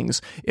 7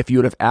 things if you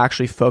would have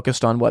actually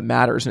focused on what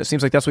matters. And it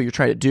seems like that's what you're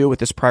trying to do with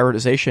this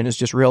prioritization is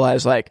just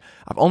realize like,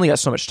 I've only got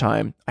so much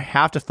time. I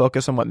have to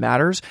focus on what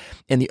matters.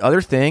 And the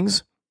other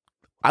things,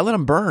 I let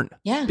them burn.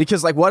 Yeah.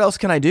 Because like, what else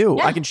can I do?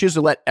 Yeah. I can choose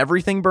to let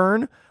everything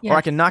burn, or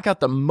I can knock out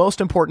the most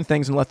important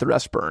things and let the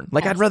rest burn.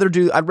 Like I'd rather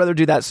do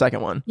that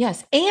second one.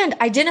 Yes. And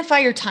identify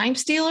your time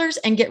stealers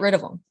and get rid of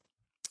them.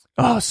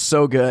 Oh,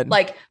 so good.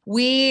 Like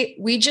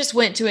we just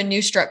went to a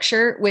new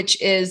structure,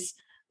 which is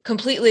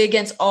completely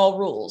against all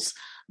rules,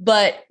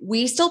 but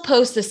we still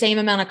post the same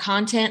amount of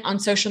content on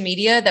social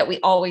media that we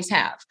always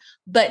have.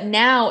 But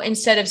now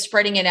instead of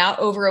spreading it out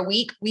over a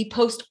week, we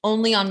post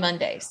only on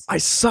Mondays. I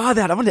saw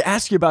that. I wanted to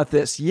ask you about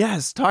this.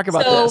 Yes. Talk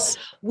about this.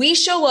 We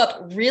show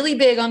up really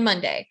big on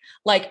Monday.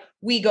 Like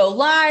we go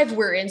live,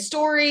 we're in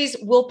stories.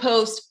 We'll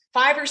post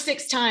 5 or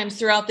 6 times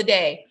throughout the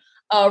day.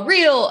 A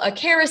reel, a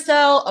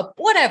carousel, a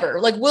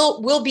whatever, like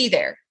we'll be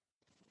there.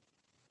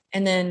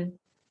 And then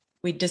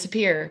we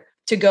disappear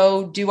to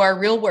go do our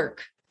real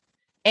work.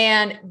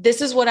 And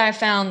this is what I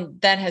found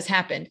that has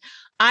happened.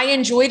 I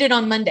enjoyed it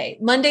on Monday.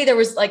 Monday, there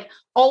was like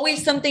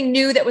always something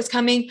new that was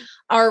coming.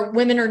 Our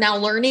women are now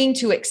learning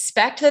to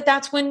expect that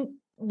that's when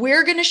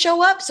we're going to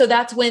show up. So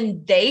that's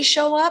when they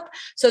show up.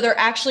 So they're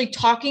actually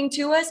talking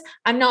to us.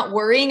 I'm not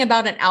worrying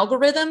about an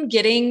algorithm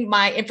getting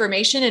my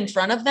information in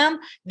front of them.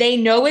 They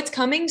know it's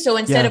coming. So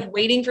instead of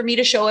waiting for me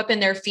to show up in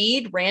their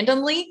feed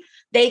randomly,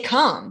 they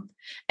come.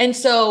 And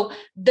so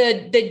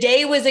the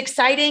day was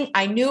exciting.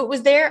 I knew it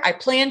was there. I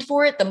planned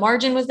for it. The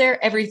margin was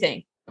there,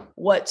 everything.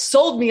 What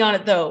sold me on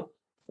it though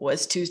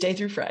was Tuesday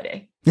through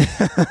Friday.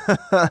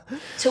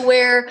 To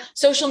where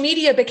social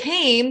media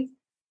became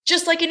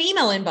just like an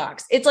email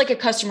inbox. It's like a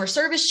customer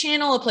service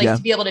channel, a place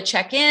to be able to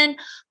check in,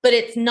 but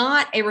it's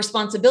not a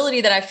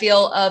responsibility that I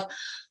feel of,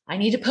 I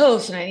need to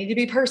post and I need to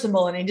be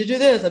personable and I need to do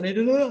this. I need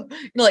to do that.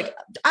 Like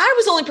I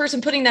was the only person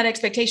putting that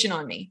expectation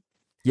on me.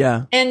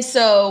 Yeah. And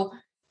so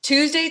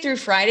Tuesday through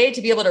Friday,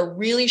 to be able to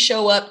really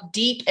show up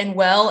deep and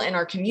well in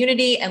our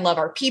community and love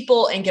our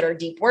people and get our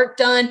deep work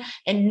done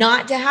and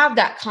not to have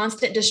that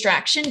constant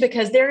distraction,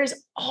 because there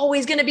is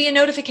always going to be a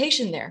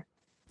notification there.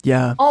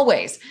 Yeah.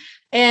 Always.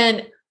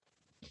 And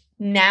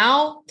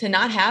now to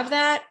not have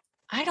that,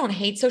 I don't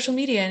hate social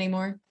media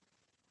anymore.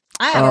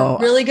 I have a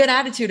really good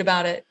attitude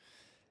about it.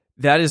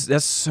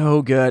 That's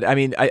so good. I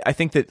mean, I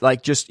think that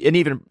like just, and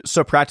even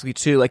so practically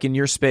too, like in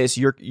your space,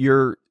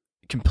 you're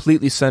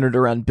completely centered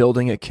around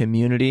building a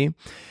community.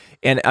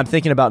 And I'm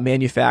thinking about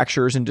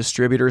manufacturers and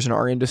distributors in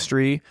our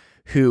industry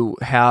who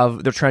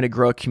they're trying to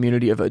grow a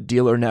community of a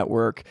dealer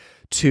network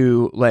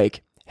to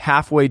like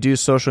halfway do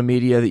social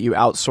media that you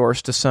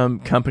outsource to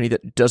some company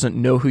that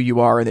doesn't know who you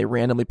are and they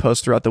randomly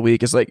post throughout the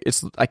week. It's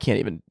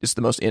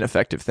the most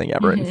ineffective thing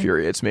ever. It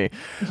infuriates me.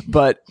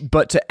 But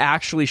to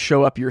actually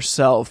show up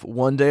yourself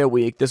one day a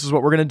week, this is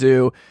what we're going to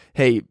do.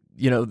 Hey,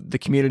 the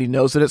community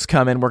knows that it's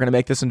coming. We're going to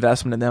make this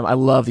investment in them. I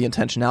love the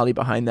intentionality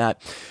behind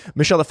that.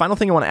 Michelle, the final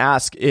thing I want to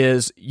ask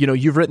is,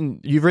 you've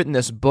written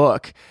this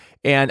book,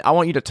 and I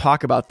want you to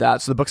talk about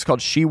that. So the book's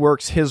called She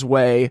Works His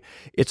Way.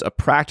 It's a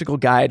practical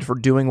guide for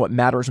doing what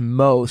matters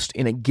most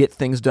in a get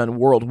things done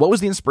world. What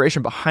was the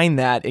inspiration behind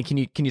that? And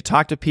can you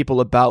talk to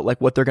people about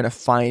like what they're going to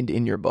find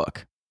in your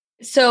book?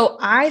 So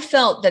I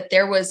felt that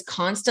there was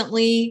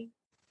constantly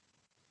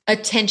a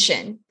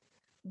tension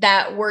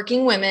that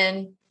working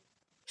women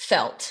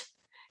felt.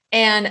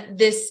 And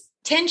this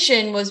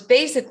tension was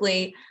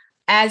basically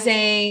as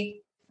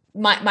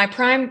my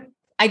prime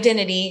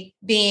identity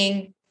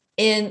being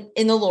in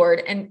the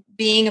Lord and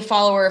being a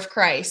follower of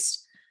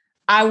Christ.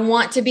 I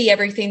want to be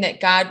everything that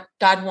God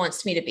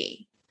wants me to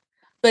be.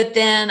 But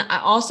then I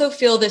also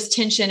feel this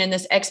tension and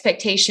this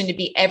expectation to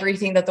be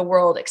everything that the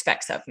world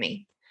expects of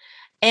me.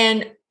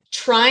 And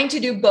trying to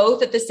do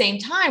both at the same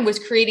time was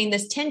creating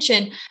this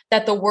tension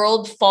that the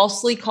world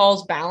falsely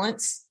calls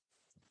balance,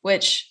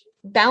 which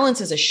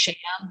balance is a sham.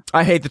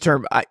 I hate the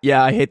term. I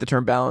hate the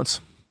term balance.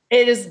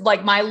 It is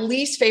like my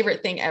least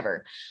favorite thing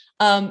ever.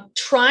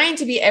 Trying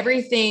to be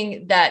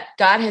everything that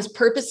God has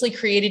purposely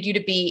created you to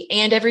be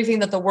and everything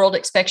that the world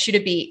expects you to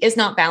be is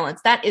not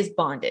balance. That is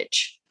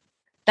bondage.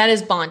 That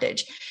is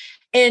bondage.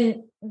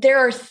 And there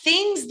are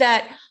things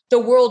that the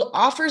world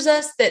offers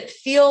us that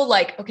feel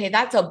like, okay,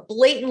 that's a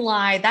blatant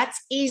lie. That's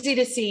easy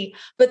to see.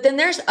 But then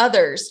there's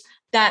others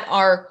that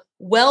are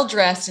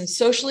well-dressed and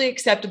socially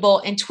acceptable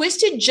and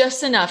twisted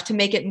just enough to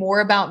make it more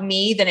about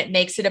me than it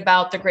makes it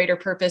about the greater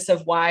purpose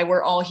of why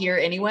we're all here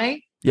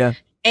anyway. Yeah.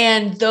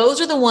 And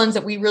those are the ones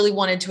that we really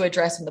wanted to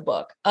address in the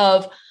book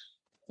of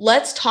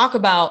let's talk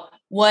about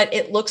what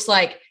it looks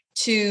like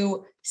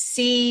to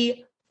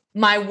see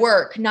my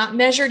work, not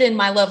measured in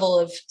my level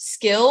of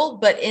skill,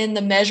 but in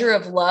the measure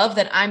of love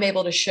that I'm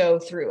able to show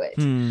through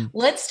it.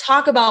 Let's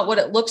talk about what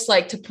it looks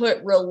like to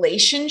put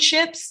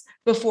relationships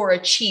before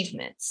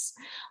achievements.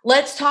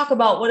 Let's talk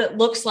about what it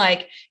looks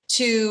like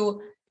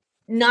to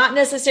not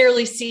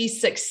necessarily see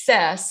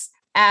success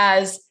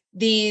as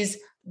these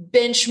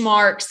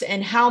benchmarks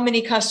and how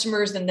many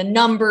customers and the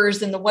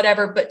numbers and the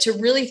whatever, but to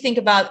really think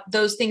about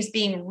those things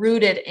being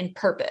rooted in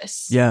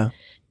purpose. Yeah.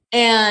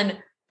 And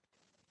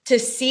to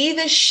see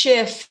the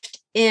shift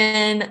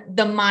in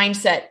the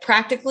mindset,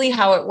 practically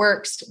how it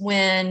works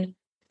when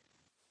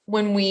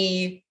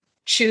we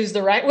choose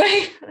the right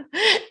way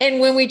and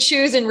when we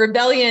choose in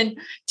rebellion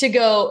to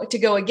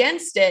go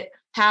against it,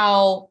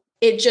 how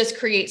it just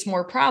creates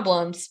more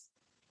problems.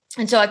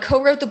 And so I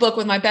co-wrote the book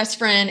with my best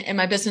friend and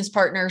my business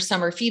partner,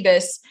 Summer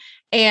Phoebus.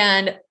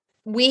 And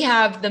we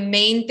have the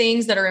main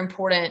things that are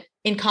important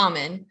in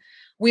common.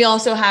 We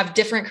also have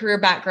different career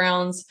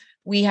backgrounds.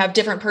 We have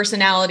different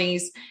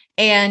personalities.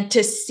 And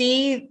to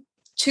see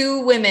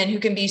two women who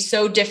can be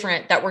so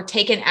different that were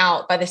taken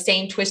out by the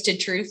same twisted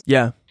truth.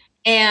 Yeah.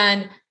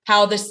 And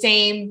how the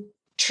same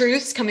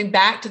truths coming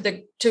back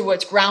to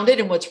what's grounded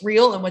and what's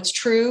real and what's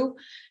true,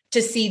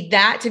 to see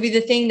that to be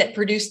the thing that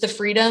produced the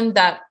freedom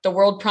that the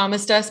world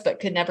promised us, but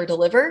could never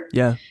deliver.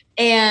 Yeah.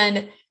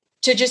 And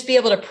to just be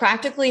able to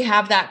practically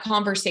have that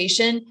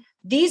conversation.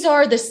 These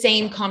are the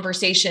same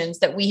conversations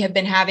that we have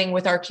been having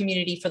with our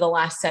community for the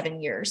last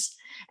 7 years.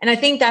 And I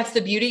think that's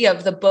the beauty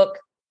of the book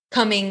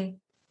coming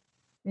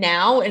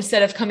now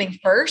instead of coming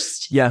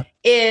first. Yeah.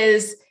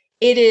 It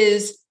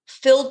is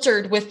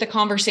filtered with the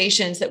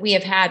conversations that we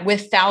have had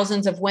with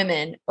thousands of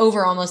women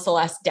over almost the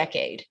last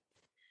decade.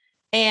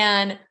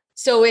 And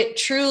so it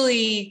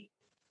truly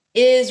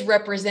is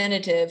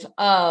representative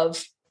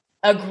of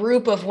a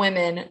group of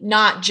women,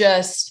 not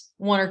just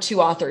one or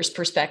two authors'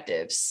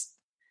 perspectives.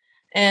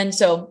 And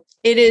so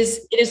it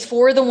is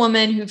for the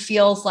woman who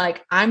feels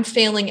like I'm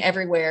failing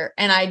everywhere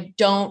and I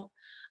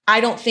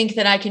don't think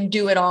that I can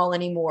do it all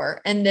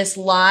anymore. And this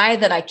lie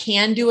that I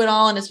can do it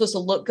all and it's supposed to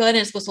look good and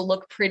it's supposed to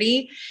look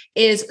pretty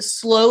is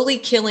slowly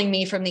killing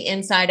me from the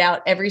inside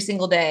out every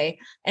single day.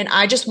 And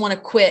I just want to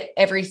quit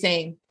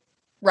everything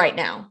right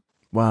now.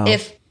 Wow.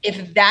 If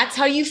that's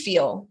how you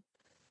feel,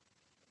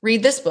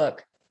 read this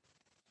book.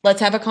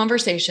 Let's have a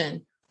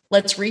conversation.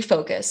 Let's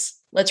refocus.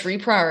 Let's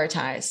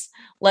reprioritize.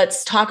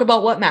 Let's talk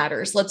about what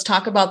matters. Let's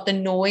talk about the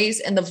noise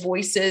and the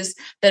voices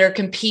that are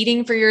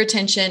competing for your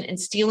attention and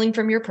stealing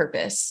from your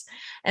purpose.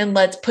 And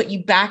let's put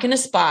you back in a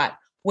spot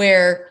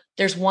where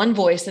there's one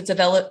voice that's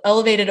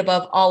elevated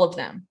above all of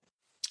them.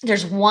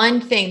 There's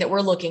one thing that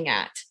we're looking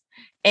at.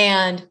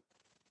 And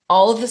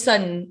all of a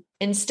sudden,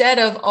 instead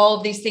of all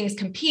of these things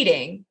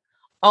competing,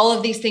 all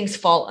of these things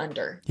fall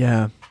under.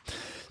 Yeah.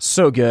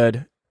 So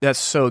good. That's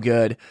so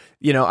good.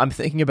 You know, I'm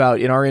thinking about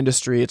in our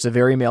industry, it's a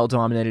very male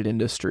dominated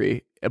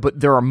industry, but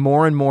there are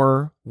more and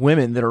more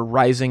women that are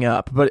rising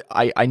up. But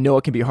I know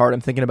it can be hard.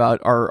 I'm thinking about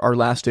our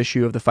last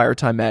issue of the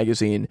Firetime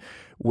magazine,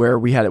 where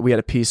we had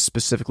a piece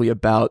specifically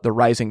about the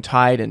rising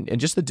tide and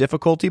just the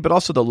difficulty, but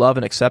also the love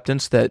and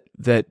acceptance that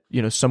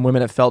you know some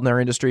women have felt in our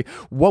industry.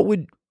 What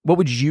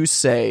would you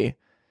say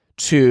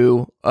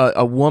to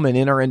a woman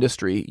in our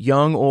industry,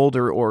 young, old,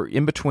 or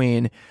in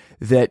between,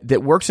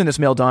 that works in this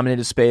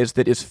male-dominated space,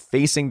 that is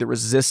facing the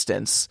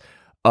resistance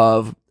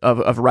of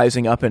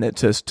rising up in it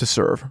to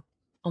serve?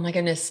 Oh my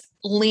goodness.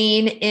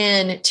 Lean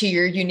in to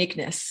your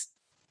uniqueness.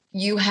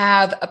 You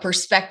have a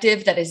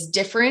perspective that is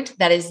different,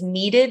 that is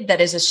needed, that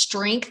is a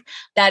strength,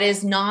 that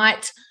is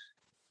not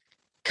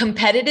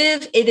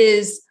competitive.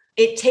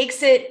 It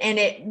takes it and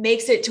it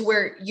makes it to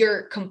where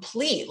you're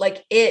complete.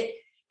 Like it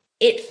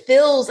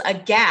fills a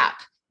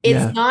gap.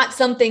 It's not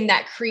something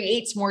that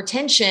creates more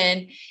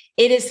tension.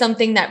 It is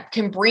something that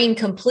can bring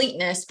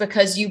completeness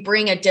because you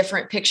bring a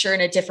different picture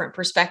and a different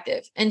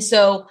perspective. And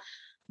so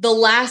the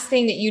last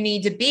thing that you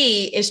need to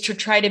be is to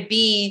try to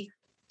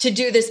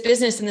do this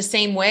business in the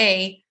same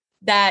way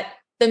that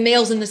the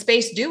males in the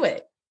space do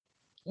it.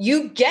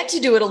 You get to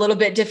do it a little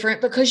bit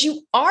different because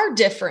you are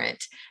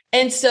different.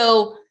 And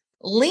so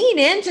lean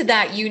into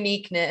that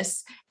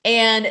uniqueness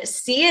and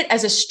see it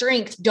as a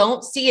strength.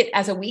 Don't see it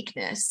as a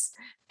weakness,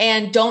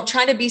 and don't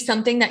try to be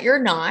something that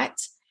you're not.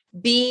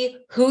 Be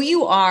who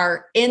you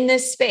are in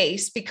this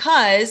space,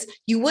 because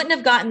you wouldn't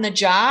have gotten the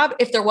job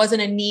if there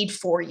wasn't a need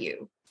for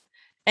you.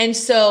 And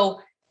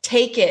so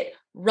take it,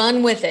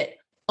 run with it,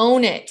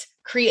 own it,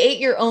 create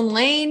your own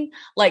lane,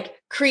 like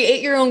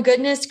create your own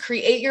goodness,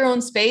 create your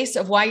own space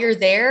of why you're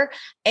there.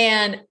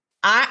 And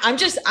I'm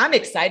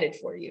excited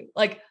for you.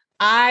 Like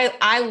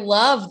I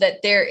love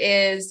that there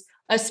is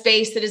a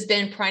space that has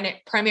been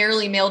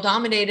primarily male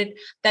dominated,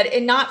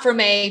 and not from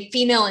a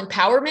female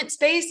empowerment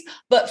space,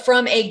 but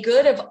from a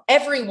good of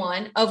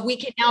everyone, of we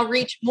can now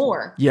reach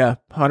more. Yeah.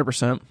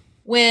 100%.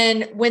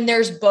 When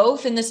there's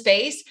both in the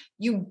space,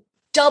 you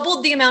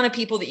doubled the amount of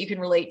people that you can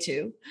relate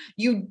to.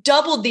 You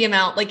doubled the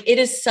amount. Like, it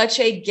is such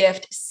a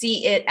gift.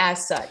 See it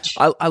as such.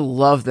 I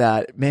love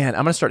that, man.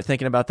 I'm going to start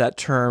thinking about that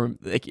term.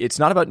 Like, it's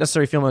not about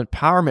necessarily female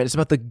empowerment. It's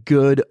about the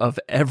good of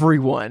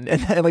everyone.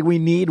 And like, we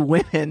need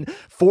women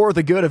for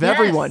the good of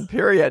everyone,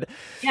 period.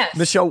 Yes.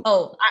 Michelle.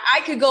 Oh, I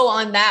could go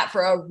on that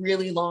for a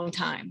really long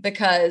time,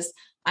 because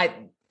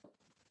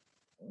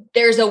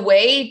there's a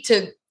way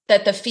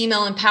that the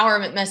female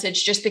empowerment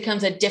message just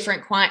becomes a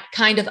different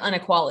kind of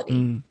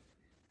inequality.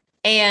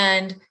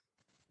 And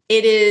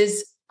it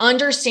is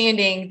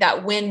understanding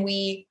that when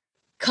we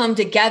come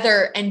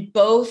together and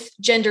both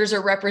genders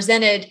are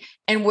represented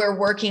and we're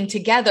working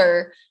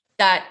together,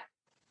 that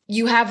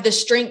you have the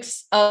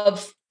strengths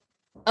of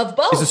both.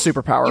 It's a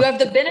superpower. You have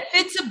the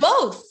benefits of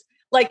both.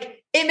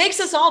 Like, it makes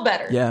us all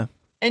better. Yeah.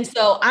 And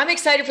so I'm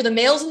excited for the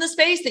males in the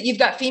space, that you've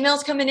got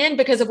females coming in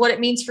because of what it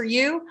means for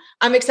you.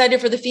 I'm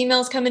excited for the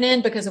females coming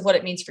in because of what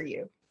it means for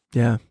you.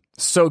 Yeah.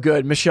 So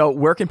good. Michelle,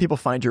 where can people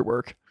find your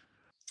work?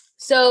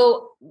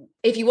 So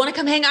if you want to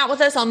come hang out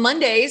with us on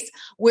Mondays,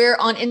 we're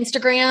on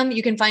Instagram.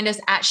 You can find us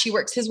at She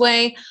Works His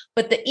Way,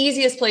 but the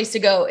easiest place to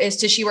go is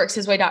to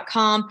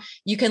sheworkshisway.com.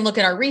 You can look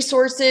at our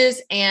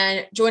resources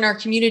and join our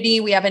community.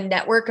 We have a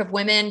network of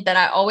women that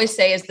I always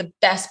say is the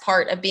best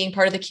part of being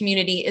part of the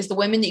community, is the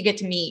women that you get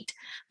to meet.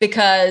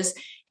 Because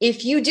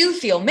if you do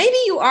feel, maybe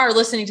you are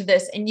listening to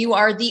this and you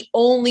are the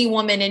only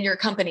woman in your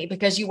company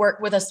because you work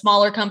with a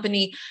smaller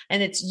company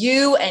and it's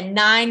you and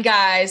 9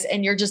 guys,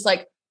 and you're just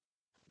like,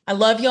 I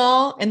love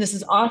y'all and this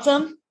is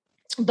awesome,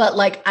 but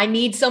like, I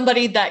need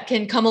somebody that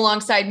can come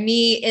alongside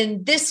me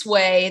in this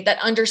way, that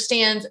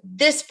understands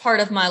this part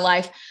of my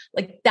life.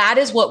 Like, that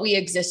is what we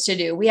exist to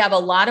do. We have a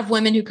lot of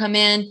women who come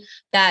in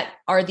that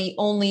are the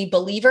only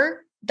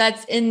believer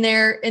that's in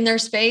their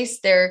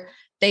space.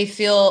 They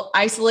feel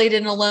isolated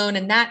and alone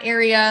in that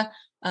area.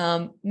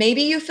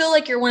 Maybe you feel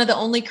like you're one of the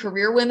only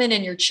career women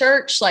in your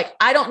church. Like,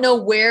 I don't know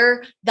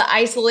where the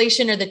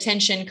isolation or the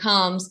tension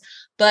comes,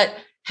 but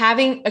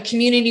having a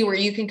community where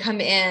you can come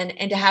in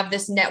and to have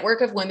this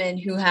network of women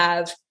who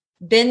have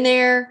been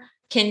there,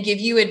 can give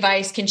you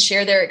advice, can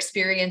share their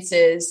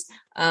experiences.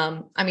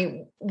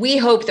 We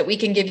hope that we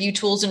can give you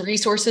tools and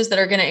resources that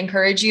are going to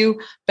encourage you,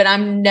 but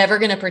I'm never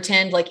going to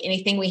pretend like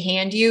anything we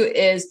hand you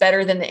is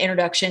better than the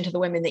introduction to the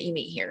women that you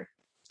meet here.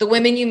 The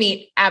women you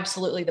meet,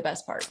 absolutely the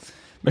best part.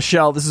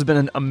 Michelle, this has been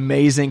an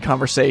amazing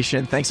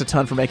conversation. Thanks a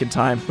ton for making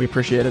time. We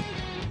appreciate it.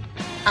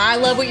 I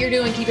love what you're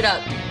doing. Keep it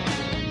up.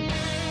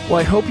 Well,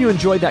 I hope you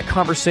enjoyed that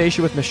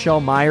conversation with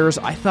Michelle Myers.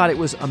 I thought it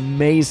was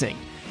amazing.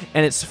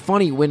 And it's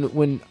funny,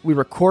 when we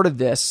recorded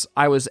this,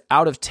 I was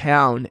out of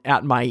town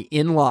at my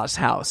in-laws'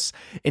 house,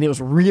 and it was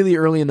really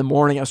early in the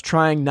morning. I was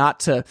trying not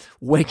to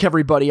wake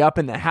everybody up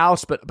in the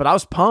house, but I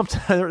was pumped.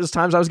 There was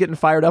times I was getting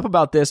fired up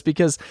about this,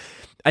 because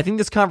I think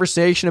this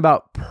conversation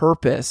about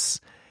purpose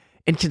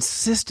and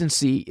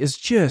consistency is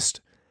just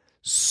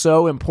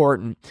so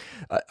important.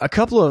 A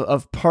couple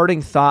of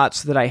parting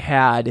thoughts that I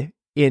had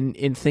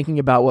in thinking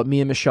about what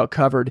me and Michelle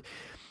covered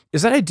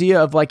is that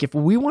idea of, like, if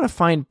we want to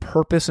find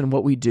purpose in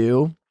what we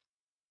do,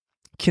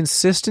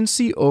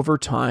 consistency over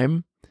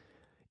time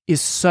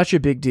is such a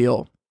big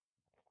deal.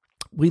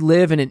 We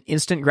live in an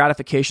instant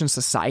gratification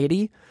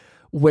society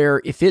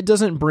where if it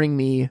doesn't bring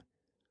me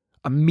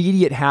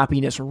immediate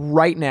happiness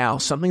right now,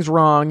 something's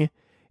wrong,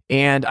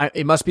 and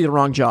it must be the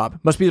wrong job,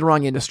 must be the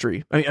wrong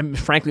industry.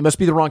 Frankly, must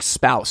be the wrong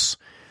spouse.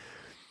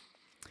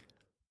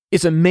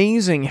 It's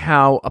amazing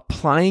how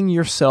applying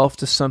yourself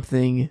to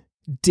something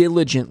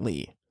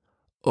diligently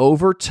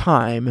over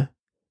time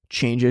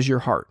changes your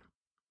heart.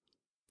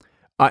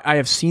 I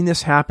have seen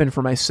this happen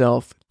for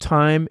myself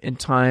time and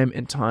time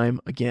and time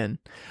again.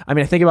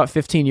 I think about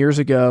 15 years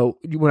ago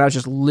when I was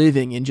just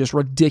living in just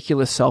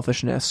ridiculous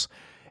selfishness,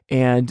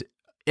 and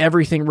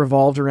everything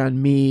revolved around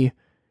me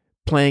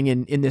playing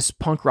in this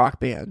punk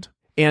rock band.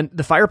 And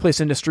the fireplace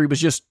industry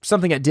was just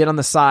something I did on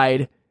the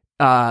side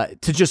to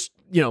just,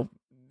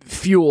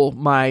 fuel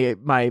my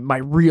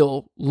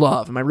real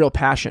love, my real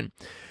passion.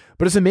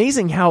 But it's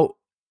amazing how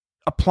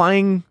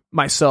applying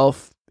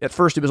myself, at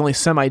first it was only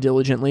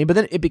semi-diligently, but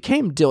then it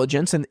became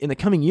diligence. And in the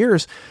coming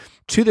years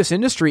to this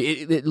industry,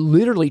 it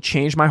literally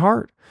changed my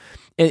heart.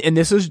 And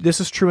this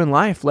is true in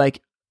life.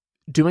 Like,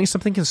 doing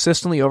something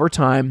consistently over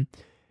time,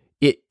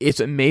 it's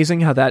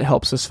amazing how that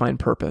helps us find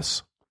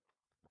purpose.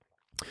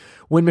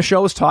 When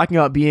Michelle was talking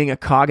about being a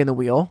cog in the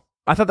wheel,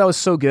 I thought that was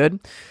so good.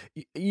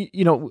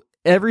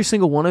 Every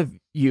single one of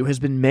you has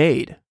been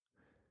made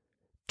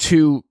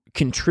to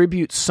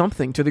contribute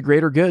something to the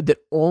greater good that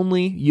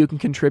only you can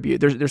contribute.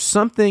 There's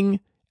something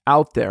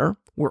out there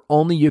where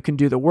only you can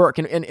do the work.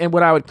 And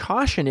what I would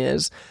caution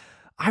is,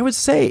 I would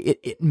say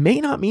it may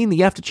not mean that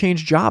you have to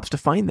change jobs to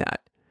find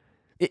that.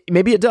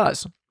 Maybe it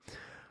does.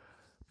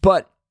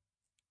 But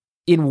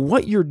in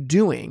what you're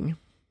doing,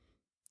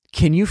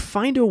 can you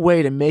find a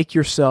way to make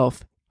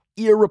yourself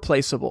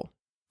irreplaceable,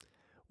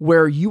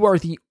 where you are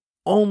the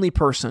only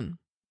person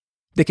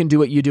that can do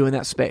what you do in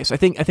that space? I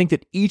think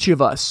that each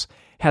of us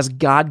has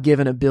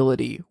God-given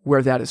ability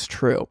where that is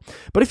true.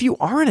 But if you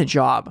are in a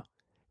job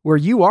where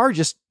you're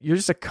just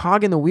a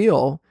cog in the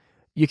wheel,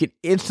 you could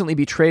instantly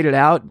be traded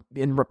out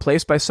and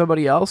replaced by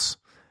somebody else,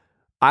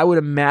 I would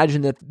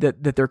imagine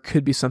that there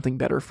could be something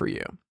better for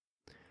you.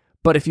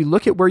 But if you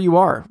look at where you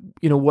are,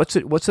 what's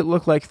it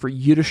look like for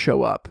you to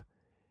show up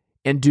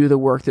and do the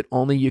work that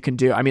only you can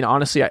do?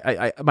 Honestly,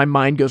 my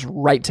mind goes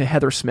right to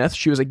Heather Smith.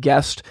 She was a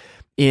guest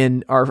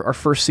in our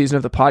first season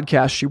of the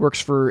podcast. She works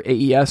for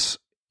AES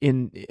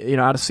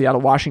out of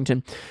Seattle,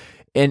 Washington.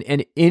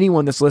 And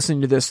anyone that's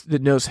listening to this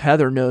that knows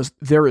Heather knows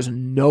there is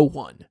no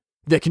one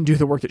that can do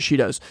the work that she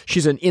does.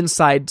 She's an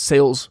inside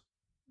sales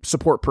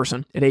support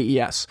person at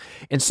AES.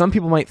 And some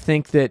people might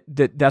think that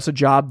that's a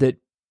job that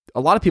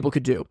a lot of people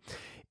could do.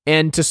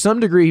 And to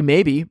some degree,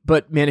 maybe,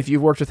 but man, if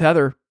you've worked with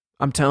Heather,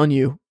 I'm telling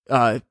you,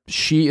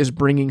 she is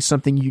bringing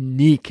something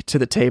unique to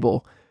the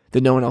table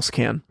that no one else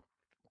can.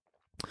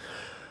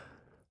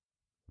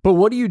 But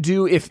what do you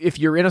do if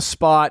you're in a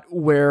spot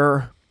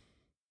where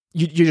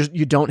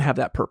you don't have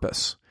that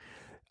purpose?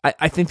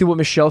 I think that what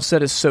Michelle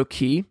said is so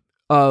key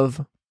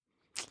of,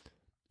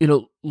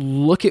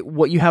 look at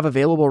what you have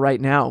available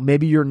right now.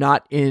 Maybe you're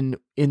not in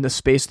the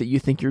space that you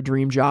think your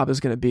dream job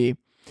is going to be.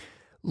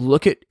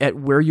 Look at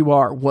where you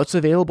are, what's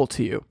available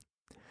to you.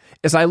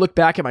 As I look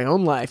back at my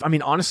own life,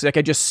 honestly,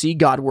 I just see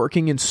God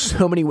working in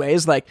so many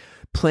ways, like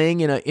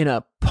playing in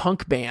a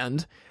punk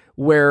band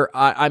where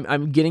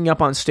I'm getting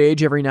up on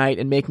stage every night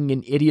and making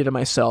an idiot of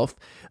myself.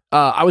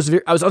 I was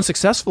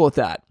unsuccessful at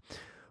that,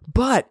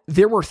 but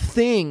there were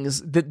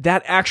things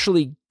that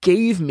actually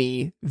gave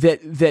me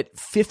that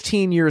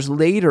 15 years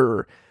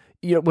later,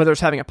 whether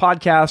it's having a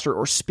podcast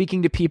or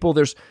speaking to people,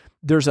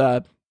 there's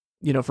a,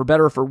 for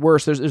better or for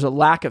worse, there's a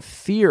lack of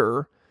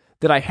fear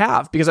that I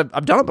have because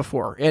I've done it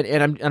before,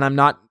 and I'm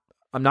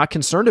not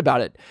concerned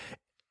about it.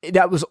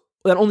 That was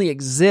only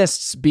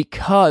exists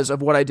because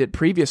of what I did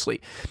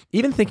previously.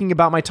 Even thinking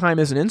about my time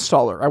as an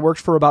installer, I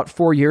worked for about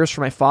 4 years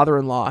for my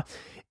father-in-law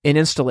in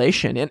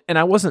installation, and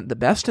I wasn't the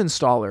best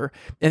installer.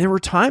 And there were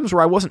times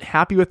where I wasn't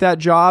happy with that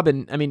job.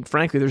 And I mean,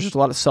 frankly, there's just a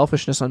lot of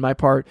selfishness on my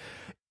part.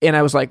 And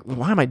I was like,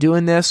 why am I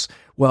doing this?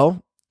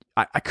 Well,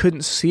 I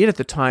couldn't see it at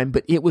the time,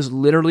 but it was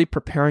literally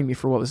preparing me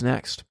for what was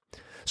next.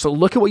 So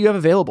look at what you have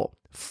available.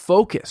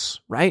 Focus,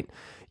 right?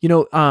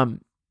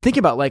 Think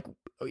about, like,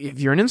 if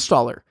you're an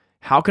installer,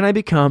 how can I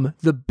become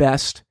the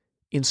best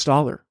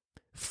installer?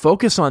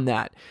 Focus on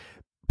that.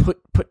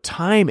 Put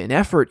time and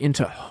effort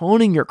into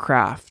honing your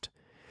craft,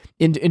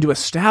 into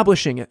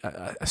establishing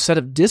a set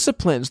of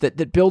disciplines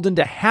that build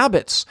into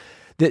habits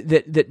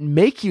that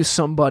make you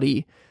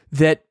somebody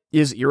that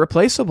is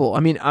irreplaceable.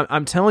 I mean,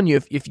 I'm telling you,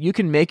 if you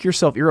can make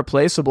yourself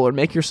irreplaceable or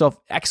make yourself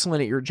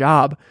excellent at your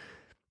job,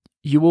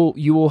 you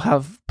will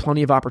have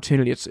plenty of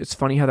opportunity. It's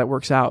funny how that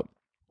works out.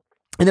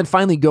 And then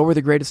finally, go where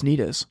the greatest need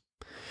is.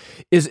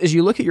 As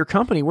you look at your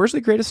company, where's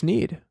the greatest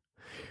need?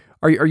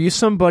 Are you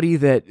somebody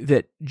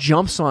that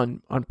jumps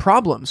on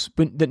problems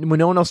when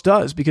no one else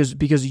does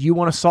because you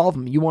want to solve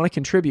them, you want to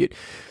contribute?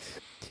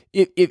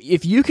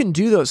 If you can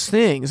do those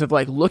things of,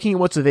 like, looking at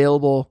what's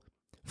available,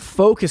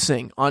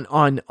 focusing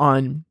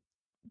on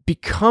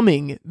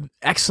becoming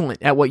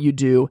excellent at what you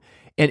do,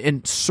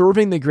 and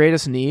serving the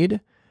greatest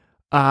need,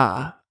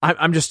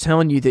 I'm just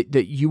telling you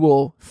that you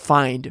will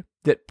find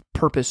that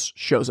purpose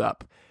shows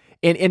up.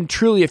 And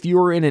truly, if you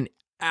are in an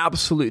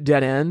absolute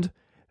dead end,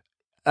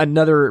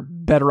 another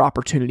better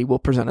opportunity will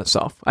present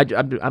itself.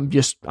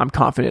 I'm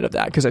confident of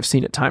that because I've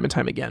seen it time and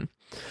time again.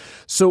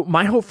 So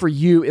my hope for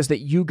you is that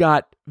you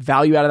got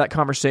value out of that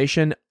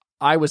conversation.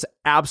 I was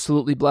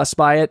absolutely blessed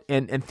by it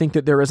and think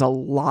that there is a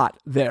lot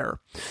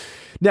there.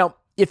 Now,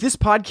 if this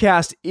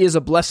podcast is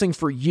a blessing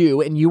for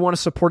you and you want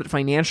to support it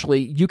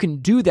financially, you can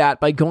do that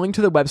by going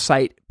to the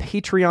website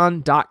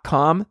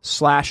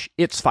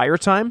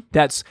patreon.com/itsfiretime.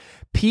 That's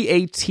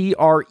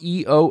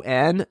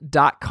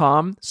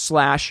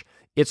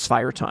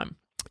patreon.com/itsfiretime.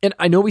 And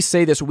I know we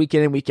say this week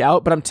in and week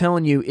out, but I'm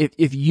telling you,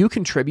 if you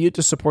contribute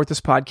to support this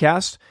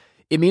podcast,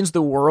 it means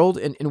the world,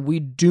 and we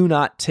do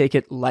not take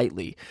it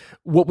lightly.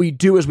 What we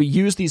do is we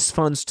use these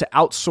funds to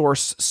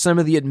outsource some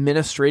of the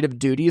administrative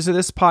duties of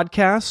this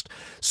podcast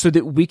so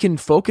that we can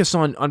focus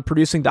on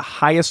producing the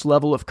highest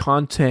level of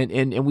content,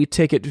 and we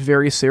take it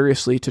very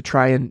seriously to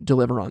try and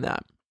deliver on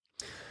that.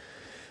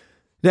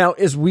 Now,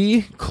 as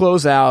we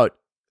close out,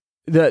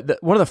 the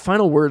one of the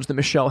final words that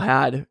Michelle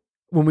had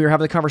when we were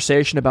having the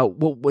conversation about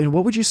what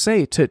would you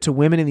say to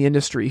women in the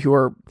industry who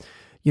are,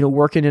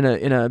 working in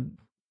a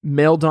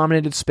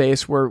male-dominated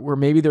space where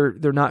maybe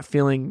they're not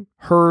feeling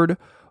heard,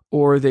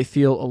 or they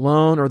feel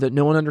alone, or that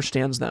no one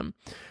understands them.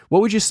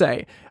 What would you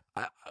say?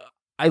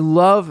 I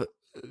love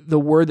the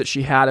word that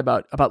she had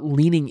about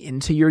leaning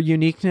into your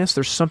uniqueness.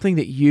 There's something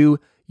that you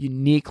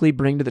uniquely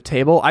bring to the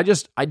table. I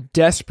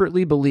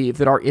desperately believe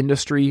that our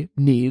industry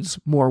needs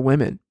more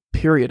women,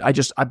 period. I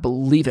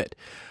believe it.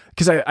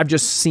 Because I've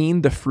just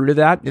seen the fruit of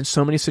that in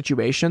so many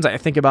situations. I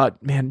think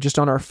about, man, just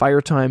on our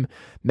Firetime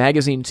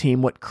magazine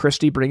team, what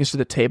Christy brings to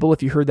the table.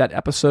 If you heard that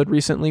episode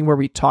recently where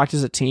we talked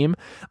as a team,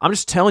 I'm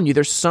just telling you,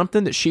 there's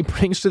something that she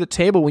brings to the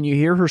table when you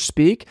hear her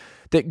speak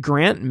that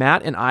Grant,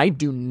 Matt, and I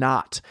do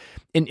not.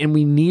 And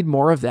we need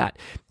more of that.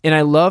 And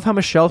I love how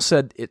Michelle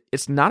said,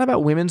 it's not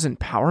about women's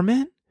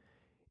empowerment.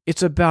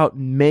 It's about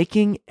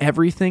making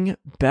everything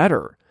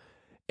better.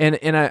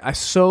 And I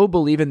so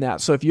believe in that.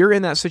 So if you're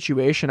in that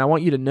situation, I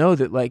want you to know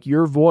that, like,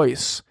 your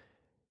voice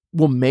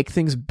will make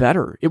things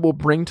better. It will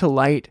bring to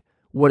light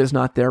what is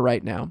not there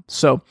right now.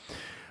 So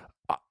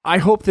I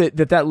hope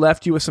that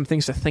left you with some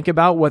things to think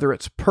about, whether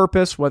it's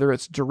purpose, whether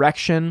it's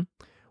direction,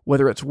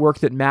 whether it's work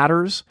that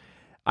matters.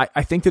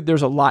 I think that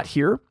there's a lot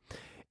here.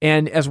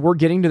 And as we're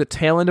getting to the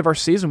tail end of our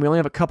season, we only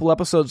have a couple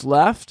episodes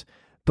left,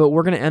 but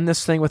we're going to end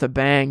this thing with a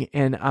bang.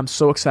 And I'm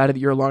so excited that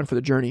you're along for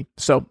the journey.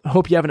 So I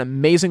hope you have an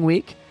amazing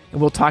week, and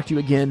we'll talk to you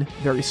again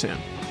very soon.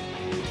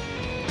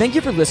 Thank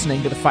you for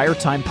listening to the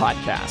Firetime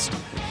Podcast.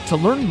 To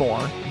learn more,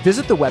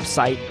 visit the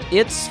website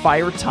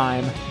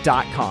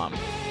itsfiretime.com.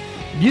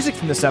 Music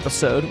from this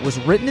episode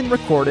was written and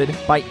recorded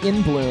by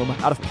In Bloom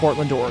out of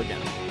Portland, Oregon.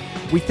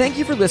 We thank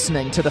you for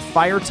listening to the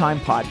Firetime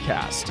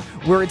Podcast,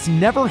 where it's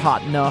never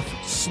hot enough,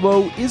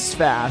 slow is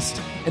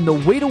fast, and the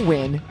way to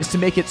win is to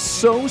make it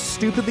so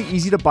stupidly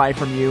easy to buy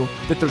from you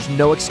that there's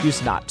no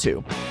excuse not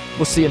to.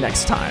 We'll see you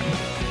next time.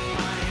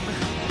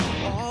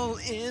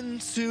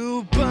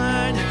 But